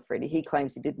 Shakil Afridi, he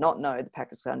claims he did not know. The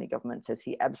Pakistani government says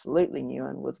he absolutely knew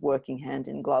and was working hand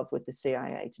in glove with the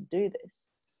CIA to do this.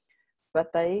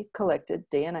 But they collected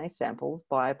DNA samples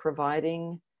by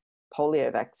providing polio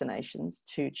vaccinations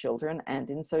to children, and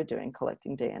in so doing,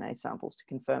 collecting DNA samples to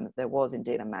confirm that there was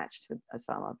indeed a match to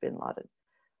Osama bin Laden.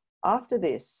 After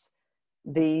this,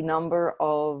 the number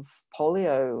of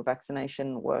polio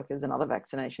vaccination workers and other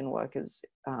vaccination workers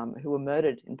who were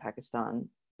murdered in Pakistan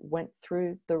went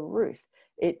through the roof.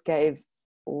 It gave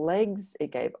legs,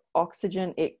 it gave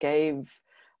oxygen, it gave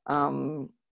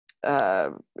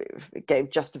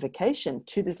justification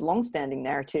to this long-standing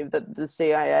narrative that the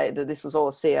CIA, that this was all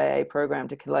a CIA program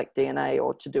to collect DNA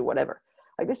or to do whatever.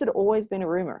 Like, this had always been a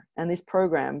rumor, and this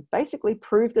program basically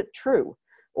proved it true,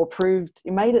 or it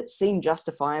made it seem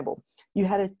justifiable. You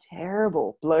had a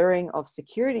terrible blurring of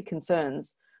security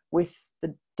concerns with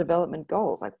the development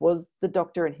goals. Like, was the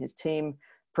doctor and his team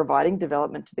providing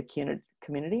development to the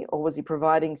community, or was he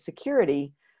providing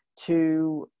security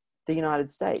to the United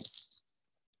States?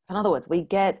 So in other words, we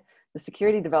get the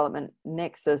security development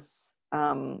nexus.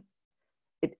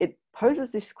 It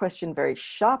poses this question very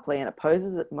sharply, and it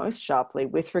poses it most sharply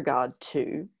with regard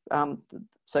to the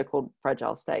so-called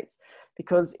fragile states,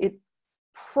 because it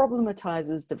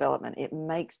problematizes development. It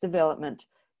makes development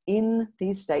in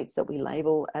these states that we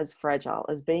label as fragile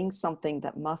as being something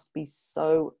that must be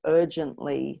so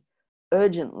urgently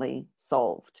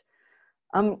solved.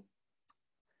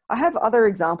 I have other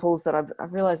examples that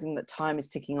I'm realizing that time is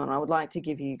ticking on. I would like to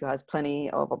give you guys plenty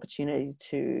of opportunity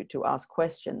to ask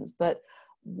questions. But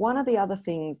one of the other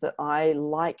things that I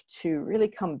like to really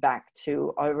come back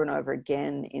to over and over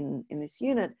again in this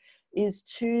unit is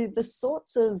to the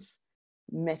sorts of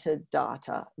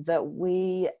metadata that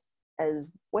we as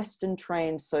Western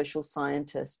trained social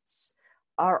scientists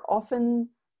are often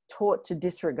taught to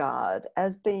disregard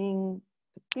as being,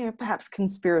 perhaps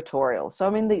conspiratorial. So, I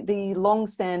mean, the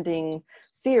long-standing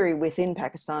theory within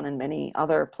Pakistan and many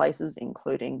other places,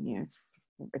 including,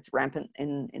 it's rampant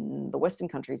in the Western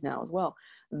countries now as well,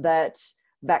 that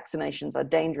vaccinations are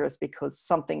dangerous because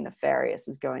something nefarious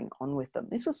is going on with them.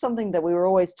 This was something that we were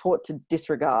always taught to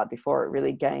disregard before it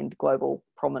really gained global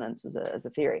prominence as a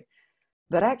theory.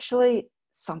 But actually,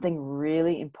 something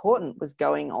really important was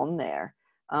going on there.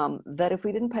 That if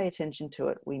we didn't pay attention to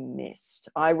it, we missed.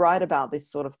 I write about this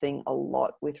sort of thing a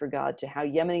lot with regard to how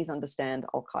Yemenis understand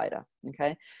Al-Qaeda,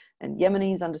 okay? And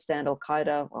Yemenis understand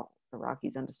Al-Qaeda, well,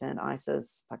 Iraqis understand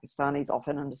ISIS, Pakistanis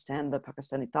often understand the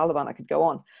Pakistani Taliban, I could go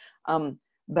on,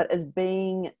 but as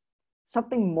being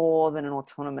something more than an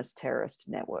autonomous terrorist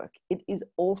network. It is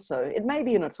also, it may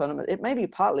be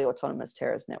partly autonomous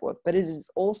terrorist network, but it is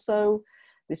also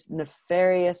this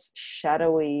nefarious,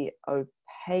 shadowy,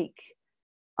 opaque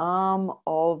arm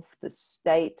of the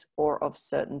state or of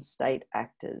certain state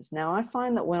actors. Now, I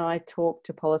find that when I talk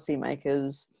to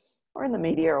policymakers or in the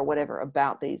media or whatever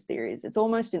about these theories, it's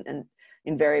almost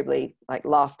invariably like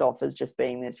laughed off as just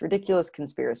being this ridiculous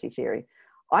conspiracy theory.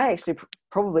 I actually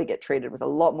probably get treated with a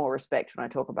lot more respect when I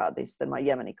talk about this than my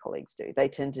Yemeni colleagues do. They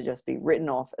tend to just be written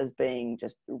off as being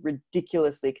just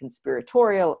ridiculously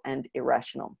conspiratorial and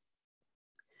irrational.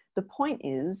 The point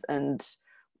is, and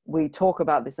we talk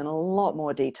about this in a lot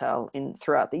more detail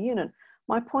throughout the unit,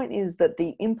 my point is that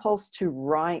the impulse to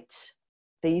write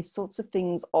these sorts of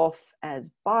things off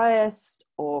as biased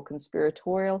or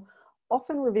conspiratorial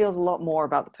often reveals a lot more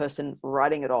about the person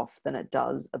writing it off than it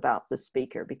does about the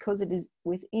speaker, because it is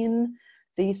within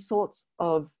these sorts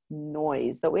of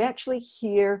noise that we actually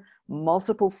hear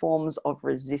multiple forms of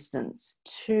resistance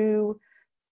to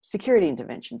security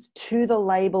interventions, to the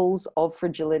labels of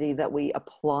fragility that we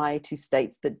apply to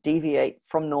states that deviate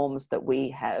from norms that we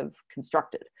have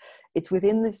constructed. It's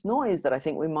within this noise that I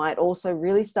think we might also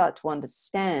really start to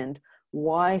understand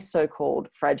why so-called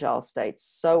fragile states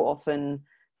so often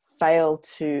fail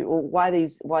to, or why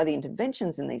the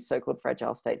interventions in these so-called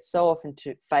fragile states so often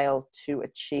fail to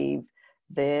achieve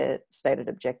their stated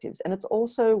objectives. And it's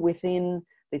also within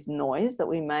this noise that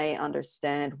we may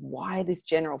understand why this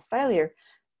general failure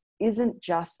isn't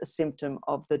just a symptom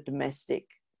of the domestic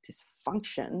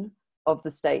dysfunction of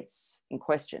the states in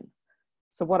question.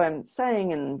 So what I'm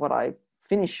saying, and what I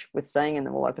finish with saying, and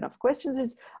then we'll open up for questions,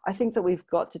 is I think that we've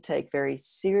got to take very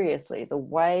seriously the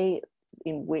way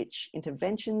in which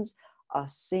interventions are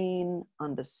seen,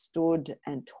 understood,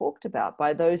 and talked about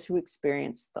by those who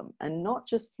experience them, and not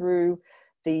just through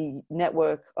the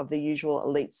network of the usual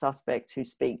elite suspect who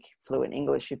speak fluent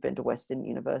English, who've been to Western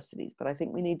universities. But I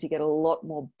think we need to get a lot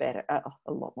more better,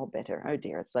 oh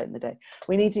dear, it's late in the day.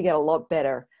 We need to get a lot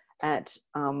better at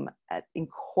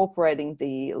incorporating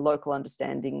the local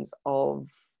understandings of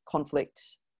conflict,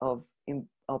 of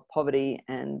poverty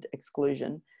and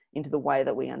exclusion into the way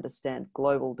that we understand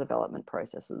global development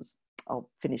processes. I'll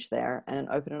finish there and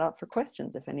open it up for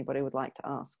questions if anybody would like to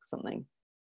ask something.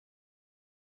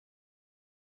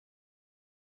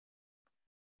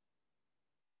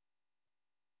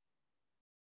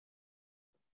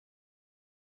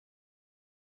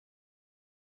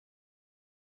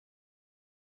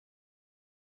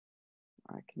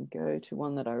 I can go to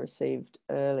one that I received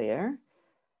earlier,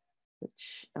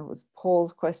 which was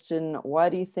Paul's question. Why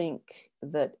do you think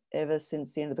that ever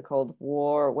since the end of the Cold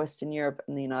War, Western Europe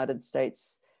and the United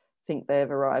States think they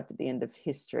have arrived at the end of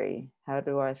history? How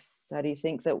do you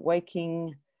think that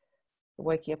waking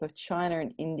up of China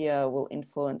and India will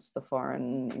influence the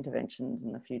foreign interventions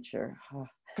in the future?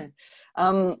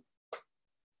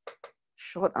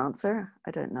 Short answer,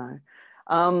 I don't know.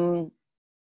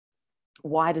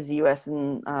 Why does the US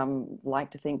like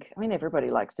to think, I mean,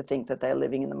 everybody likes to think that they're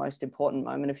living in the most important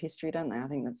moment of history, don't they? I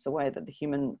think that's the way that the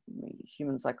human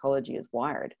psychology is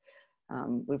wired.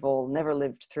 We've all never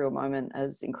lived through a moment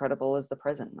as incredible as the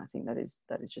present. And I think that is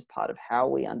just part of how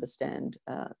we understand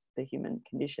the human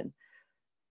condition.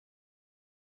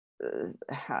 The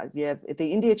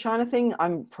India-China thing,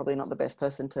 I'm probably not the best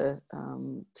person to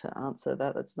answer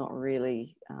that. That's not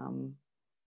really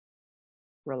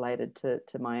related to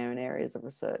my own areas of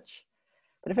research.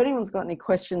 But if anyone's got any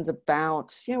questions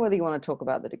about, whether you want to talk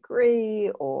about the degree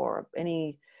or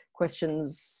any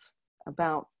questions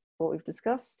about what we've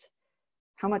discussed,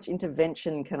 how much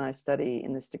intervention can I study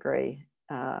in this degree?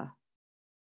 How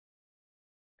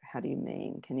do you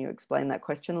mean? Can you explain that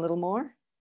question a little more? Do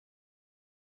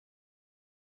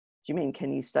you mean,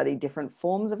 can you study different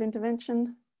forms of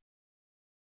intervention?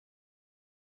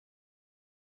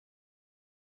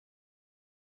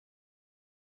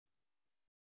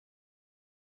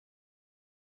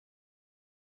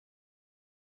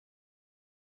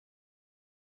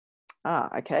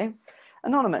 Okay.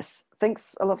 Anonymous,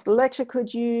 thanks a lot for the lecture.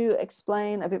 Could you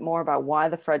explain a bit more about why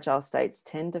the fragile states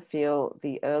tend to feel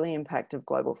the early impact of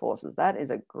global forces? That is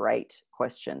a great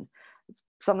question. It's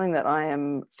something that I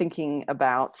am thinking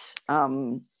about a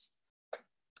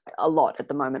lot at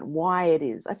the moment, why it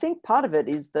is. I think part of it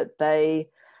is that they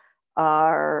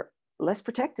are less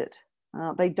protected.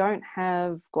 They don't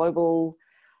have global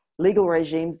legal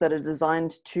regimes that are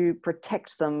designed to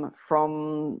protect them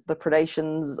from the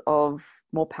predations of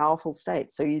more powerful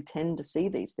states. So you tend to see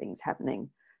these things happening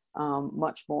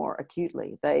much more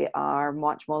acutely. They are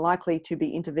much more likely to be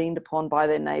intervened upon by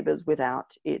their neighbors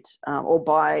without it, or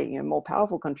by more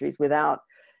powerful countries without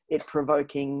it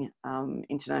provoking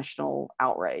international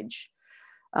outrage.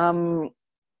 But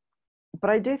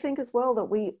I do think as well that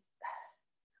I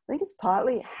think it's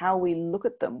partly how we look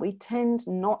at them. We tend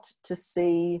not to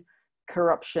see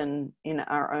corruption in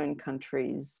our own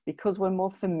countries because we're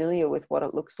more familiar with what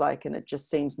it looks like and it just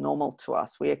seems normal to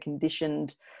us. We are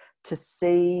conditioned to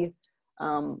see,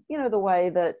 the way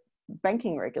that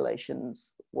banking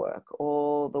regulations work,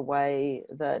 or the way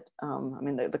that,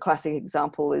 the classic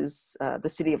example is the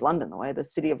City of London, the way the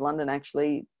City of London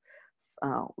actually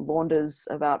launders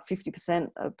about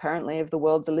 50% apparently of the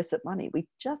world's illicit money. We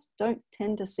just don't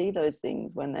tend to see those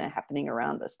things when they're happening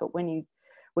around us. But when you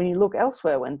look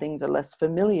elsewhere, when things are less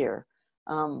familiar,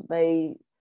 they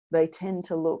tend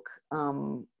to look,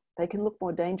 they can look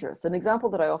more dangerous. An example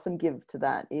that I often give to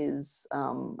that is,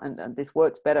 and this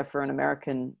works better for an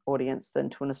American audience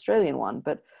than to an Australian one,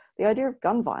 but the idea of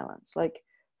gun violence. Like,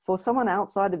 for someone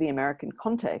outside of the American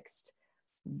context,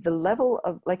 the level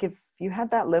of, like, if you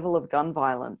had that level of gun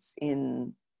violence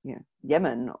in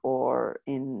Yemen or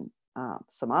in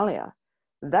Somalia,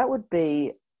 that would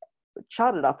be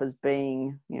charted up as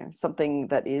being something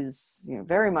that is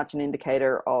very much an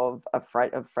indicator of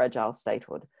fragile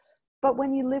statehood. But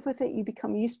when you live with it, you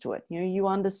become used to it. You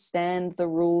understand the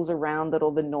rules around it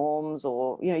or the norms,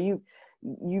 or you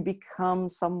become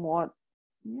somewhat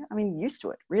used to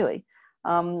it, really.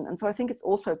 And so I think it's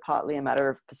also partly a matter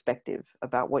of perspective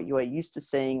about what you are used to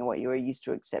seeing and what you are used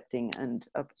to accepting, and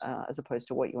as opposed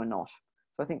to what you are not.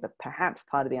 So I think that perhaps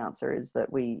part of the answer is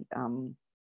that we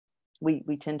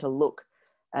tend to look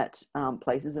at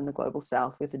places in the global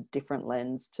south with a different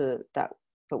lens to that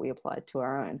we applied to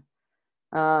our own.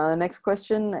 Next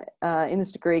question, in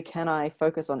this degree, can I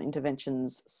focus on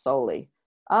interventions solely?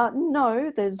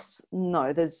 No, the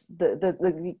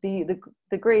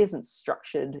degree isn't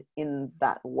structured in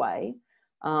that way.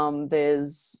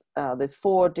 There's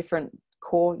 4 different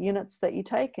core units that you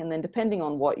take, and then depending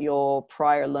on what your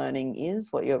prior learning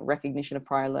is, what your recognition of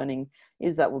prior learning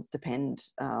is, that will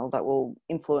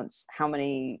influence how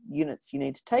many units you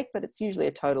need to take, but it's usually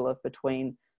a total of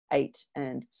between 8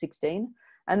 and 16.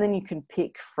 And then you can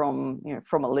pick from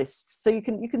a list. So you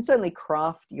can certainly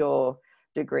craft your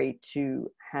degree to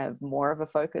have more of a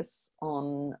focus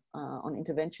on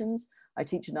interventions. I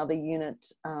teach another unit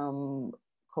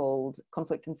called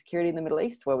Conflict and Security in the Middle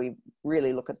East, where we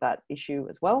really look at that issue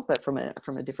as well, but from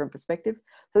a different perspective.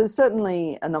 So there's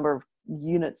certainly a number of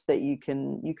units that you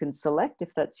can select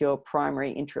if that's your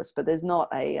primary interest, but there's not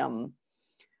I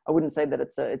wouldn't say that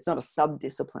it's not a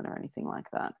sub-discipline or anything like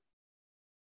that.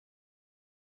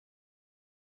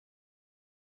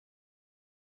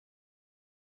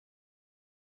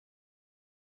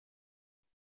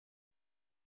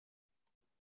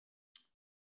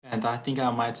 And I think I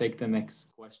might take the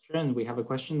next question. We have a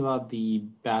question about the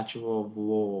Bachelor of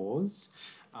Laws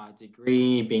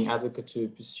degree, being advocate to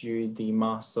pursue the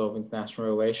Master of International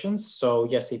Relations. So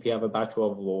yes, if you have a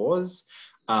Bachelor of Laws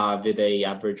with an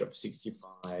average of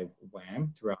 65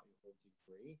 WAM throughout your whole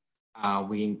degree,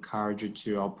 we encourage you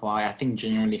to apply. I think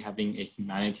genuinely having a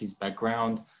humanities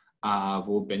background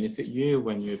will benefit you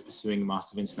when you're pursuing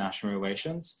Master of International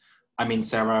Relations. I mean,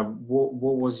 Sarah, what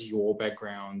was your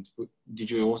background? Did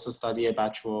you also study a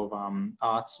Bachelor of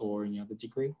Arts or any other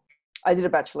degree? I did a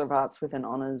Bachelor of Arts with an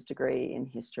honours degree in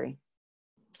history.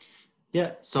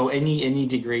 Yeah, so any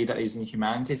degree that is in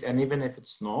humanities, and even if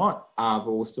it's not,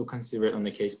 we'll still consider it on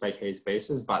a case-by-case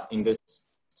basis. But in this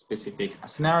specific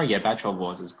scenario, yeah, Bachelor of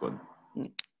Laws is good.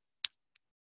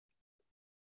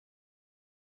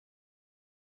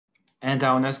 And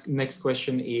our next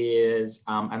question is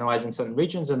analyzing certain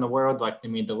regions in the world, like the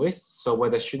Middle East. So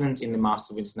whether students in the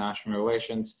Master of International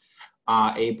Relations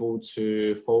are able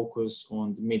to focus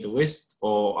on the Middle East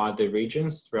or other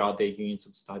regions throughout their units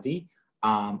of study.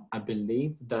 I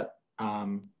believe that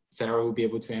Sarah will be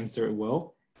able to answer it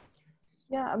well.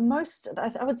 Yeah,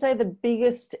 I would say the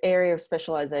biggest area of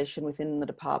specialization within the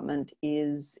department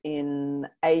is in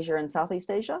Asia and Southeast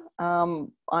Asia.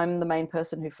 I'm the main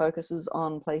person who focuses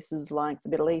on places like the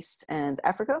Middle East and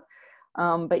Africa.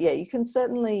 But yeah, you can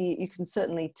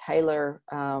certainly tailor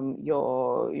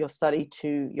your study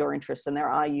to your interests, and there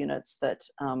are units that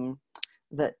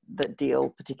deal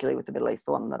particularly with the Middle East,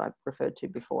 the one that I referred to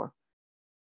before.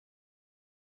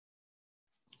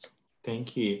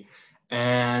 Thank you.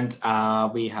 And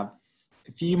we have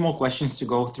a few more questions to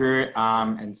go through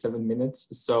in 7 minutes.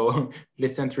 So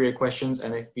listen through your questions,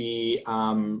 and if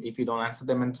you don't answer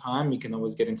them in time, you can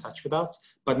always get in touch with us.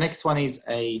 But next one is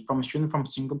from a student from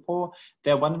Singapore.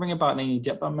 They're wondering about any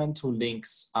developmental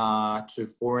links to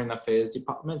foreign affairs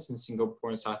departments in Singapore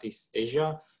and Southeast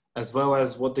Asia, as well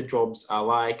as what the jobs are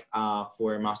like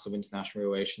for a Master of International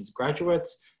Relations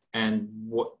graduates, and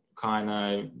what kind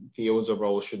of fields or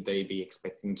roles should they be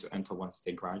expecting to enter once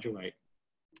they graduate?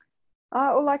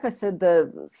 Well, like I said,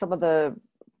 some of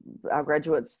our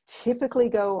graduates typically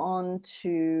go on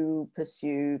to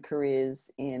pursue careers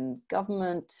in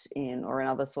government, or in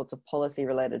other sorts of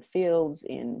policy-related fields,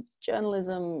 in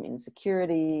journalism, in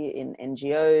security, in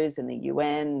NGOs, in the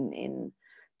UN, in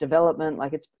development.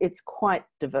 Like it's quite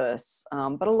diverse.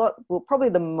 But probably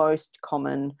the most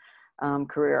common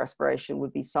career aspiration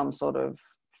would be some sort of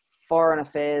foreign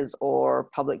affairs or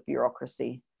public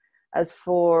bureaucracy. As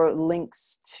for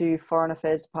links to foreign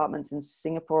affairs departments in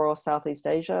Singapore or Southeast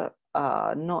Asia,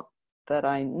 not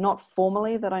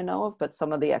formally that I know of, but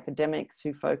some of the academics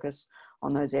who focus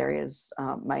on those areas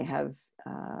may have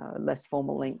less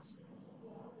formal links.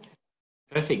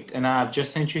 Perfect. And I've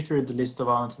just sent you through the list of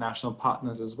our international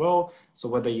partners as well. So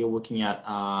whether you're looking at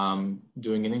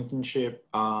doing an internship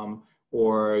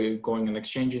or going an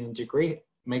exchange in a degree,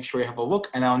 make sure you have a look.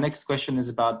 And our next question is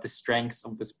about the strengths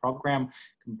of this program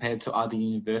compared to other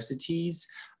universities.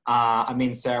 I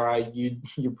mean, Sarah,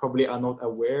 you probably are not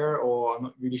aware, or I'm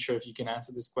not really sure if you can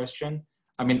answer this question.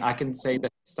 I mean, I can say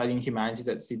that studying humanities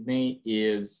at Sydney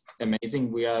is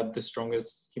amazing. We are the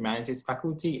strongest humanities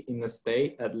faculty in the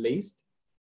state, at least.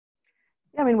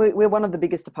 Yeah, I mean, we're one of the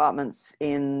biggest departments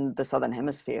in the Southern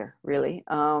Hemisphere, really.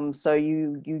 So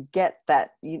you get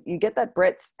that you get that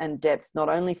breadth and depth not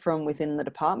only from within the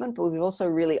department, but we've also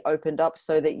really opened up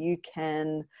so that you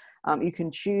can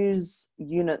choose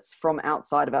units from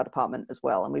outside of our department as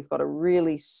well. And we've got a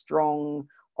really strong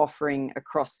offering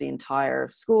across the entire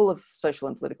School of Social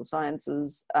and Political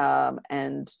Sciences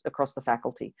and across the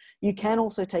faculty. You can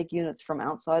also take units from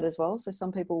outside as well. So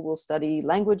some people will study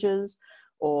languages,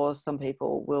 or some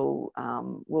people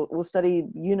will study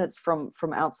units from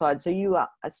outside. So you are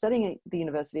studying at the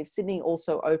University of Sydney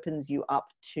also opens you up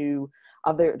to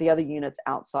the other units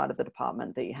outside of the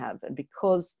department that you have. And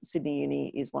because Sydney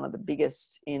Uni is one of the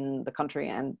biggest in the country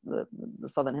and the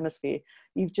Southern Hemisphere,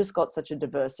 you've just got such a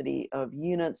diversity of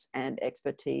units and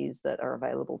expertise that are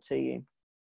available to you.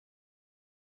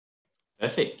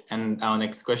 Perfect. And our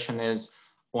next question is,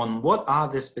 on what are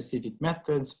the specific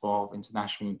methods of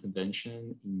international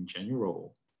intervention in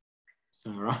general?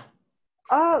 Sarah?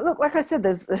 Look, like I said,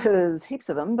 there's heaps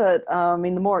of them, but I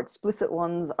mean, the more explicit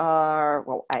ones are,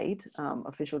 well, aid,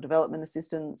 official development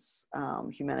assistance,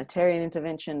 humanitarian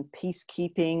intervention,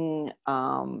 peacekeeping,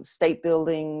 state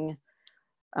building.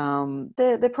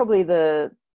 They're probably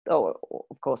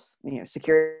of course,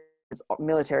 security,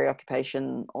 military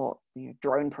occupation, or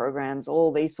drone programs.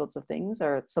 All these sorts of things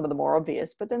are some of the more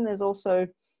obvious, but then there's also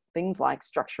things like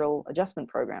structural adjustment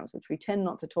programs, which we tend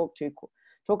not to talk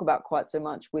about quite so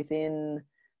much within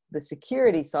the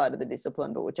security side of the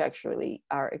discipline, but which actually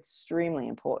are extremely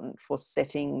important for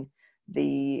setting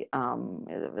the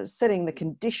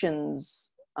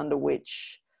conditions under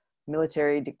which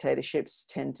military dictatorships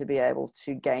tend to be able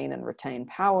to gain and retain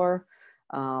power,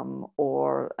 and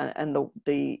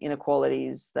the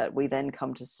inequalities that we then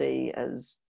come to see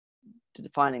as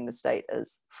defining the state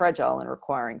as fragile and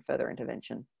requiring further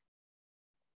intervention.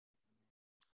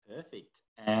 Perfect.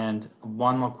 And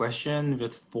one more question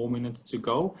with 4 minutes to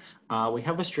go. We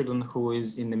have a student who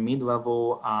is in the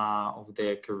mid-level of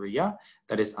their career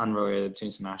that is unrelated to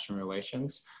international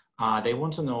relations. They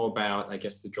want to know about, I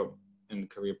guess, the job and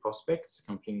career prospects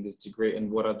completing this degree, and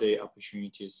what are the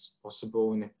opportunities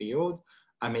possible in the field.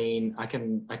 I mean, I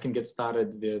can get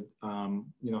started with,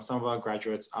 some of our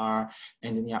graduates are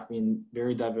ending up in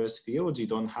very diverse fields. You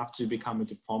don't have to become a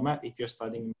diplomat if you're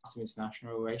studying Master of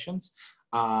International Relations.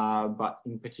 But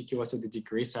in particular to the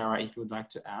degree, Sarah, if you would like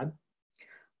to add.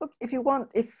 Look, if you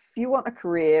want a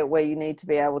career where you need to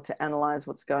be able to analyze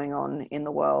what's going on in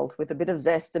the world with a bit of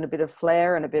zest and a bit of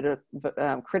flair and a bit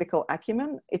of critical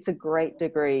acumen, it's a great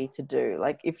degree to do.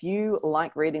 Like, if you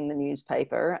like reading the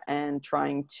newspaper and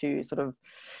trying to sort of,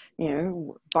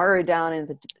 burrow down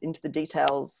into the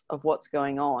details of what's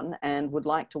going on, and would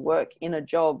like to work in a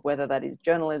job, whether that is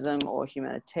journalism or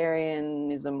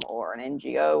humanitarianism or an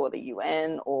NGO or the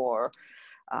UN or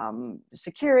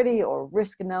security or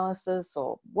risk analysis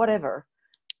or whatever,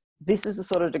 this is the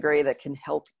sort of degree that can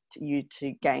help you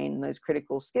to gain those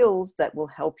critical skills that will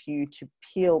help you to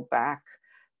peel back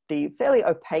the fairly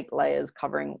opaque layers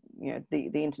covering the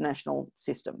international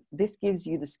system. This gives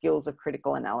you the skills of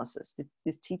critical analysis.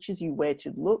 This teaches you where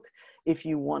to look if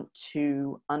you want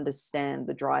to understand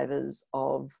the drivers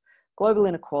of global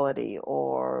inequality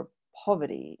or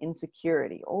poverty,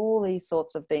 insecurity, all these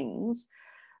sorts of things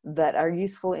that are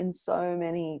useful in so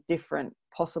many different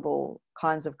possible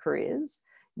kinds of careers.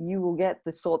 You will get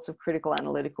the sorts of critical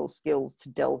analytical skills to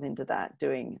delve into that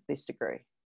doing this degree.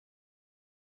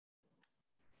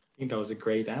 I think that was a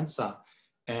great answer.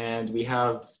 And we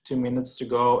have 2 minutes to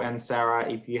go. And Sarah,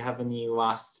 if you have any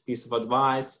last piece of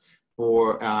advice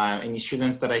for any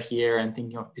students that are here and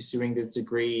thinking of pursuing this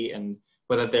degree, and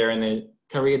whether they're in a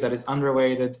career that is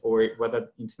unrelated or whether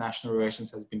international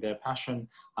relations has been their passion,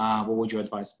 what would your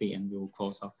advice be? And we'll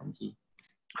close off from here.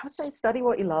 I would say study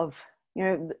what you love.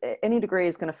 Any degree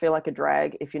is going to feel like a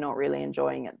drag if you're not really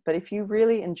enjoying it. But if you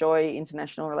really enjoy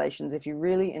international relations, if you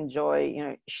really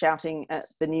enjoy, shouting at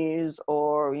the news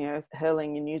or,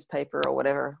 hurling your newspaper or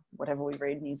whatever we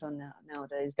read news on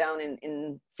nowadays down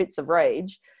in fits of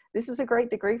rage, this is a great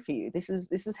degree for you. This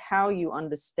is how you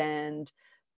understand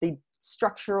the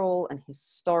structural and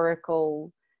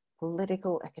historical,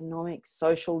 political, economic,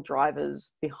 social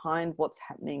drivers behind what's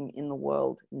happening in the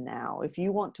world now. If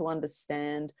you want to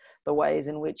understand the ways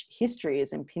in which history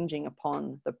is impinging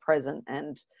upon the present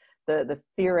and the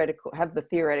theoretical, have the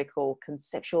theoretical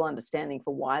conceptual understanding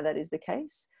for why that is the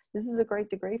case, this is a great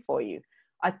degree for you.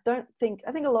 I think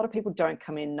a lot of people don't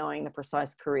come in knowing the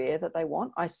precise career that they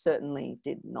want. I certainly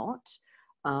did not.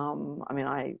 I mean,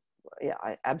 I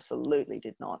absolutely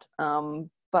did not.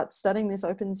 But studying this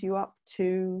opens you up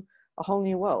to a whole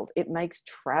new world. It makes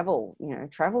travel,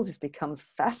 travel just becomes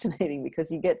fascinating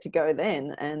because you get to go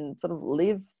then and sort of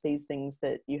live these things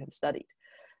that you have studied.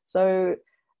 So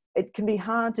it can be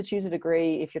hard to choose a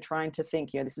degree if you're trying to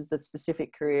think, this is the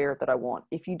specific career that I want.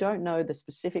 If you don't know the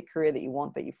specific career that you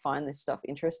want, but you find this stuff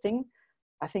interesting,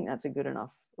 I think that's a good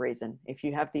enough reason. If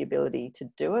you have the ability to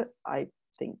do it, I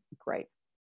think great.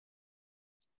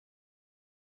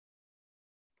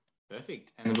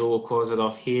 Perfect. And we will close it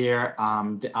off here.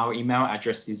 Our email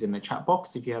address is in the chat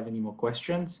box if you have any more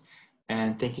questions.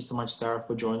 And thank you so much, Sarah,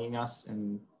 for joining us.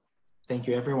 And thank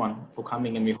you, everyone, for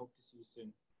coming. And we hope to see you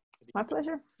soon. My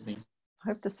pleasure.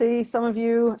 Hope to see some of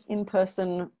you in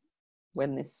person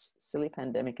when this silly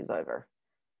pandemic is over.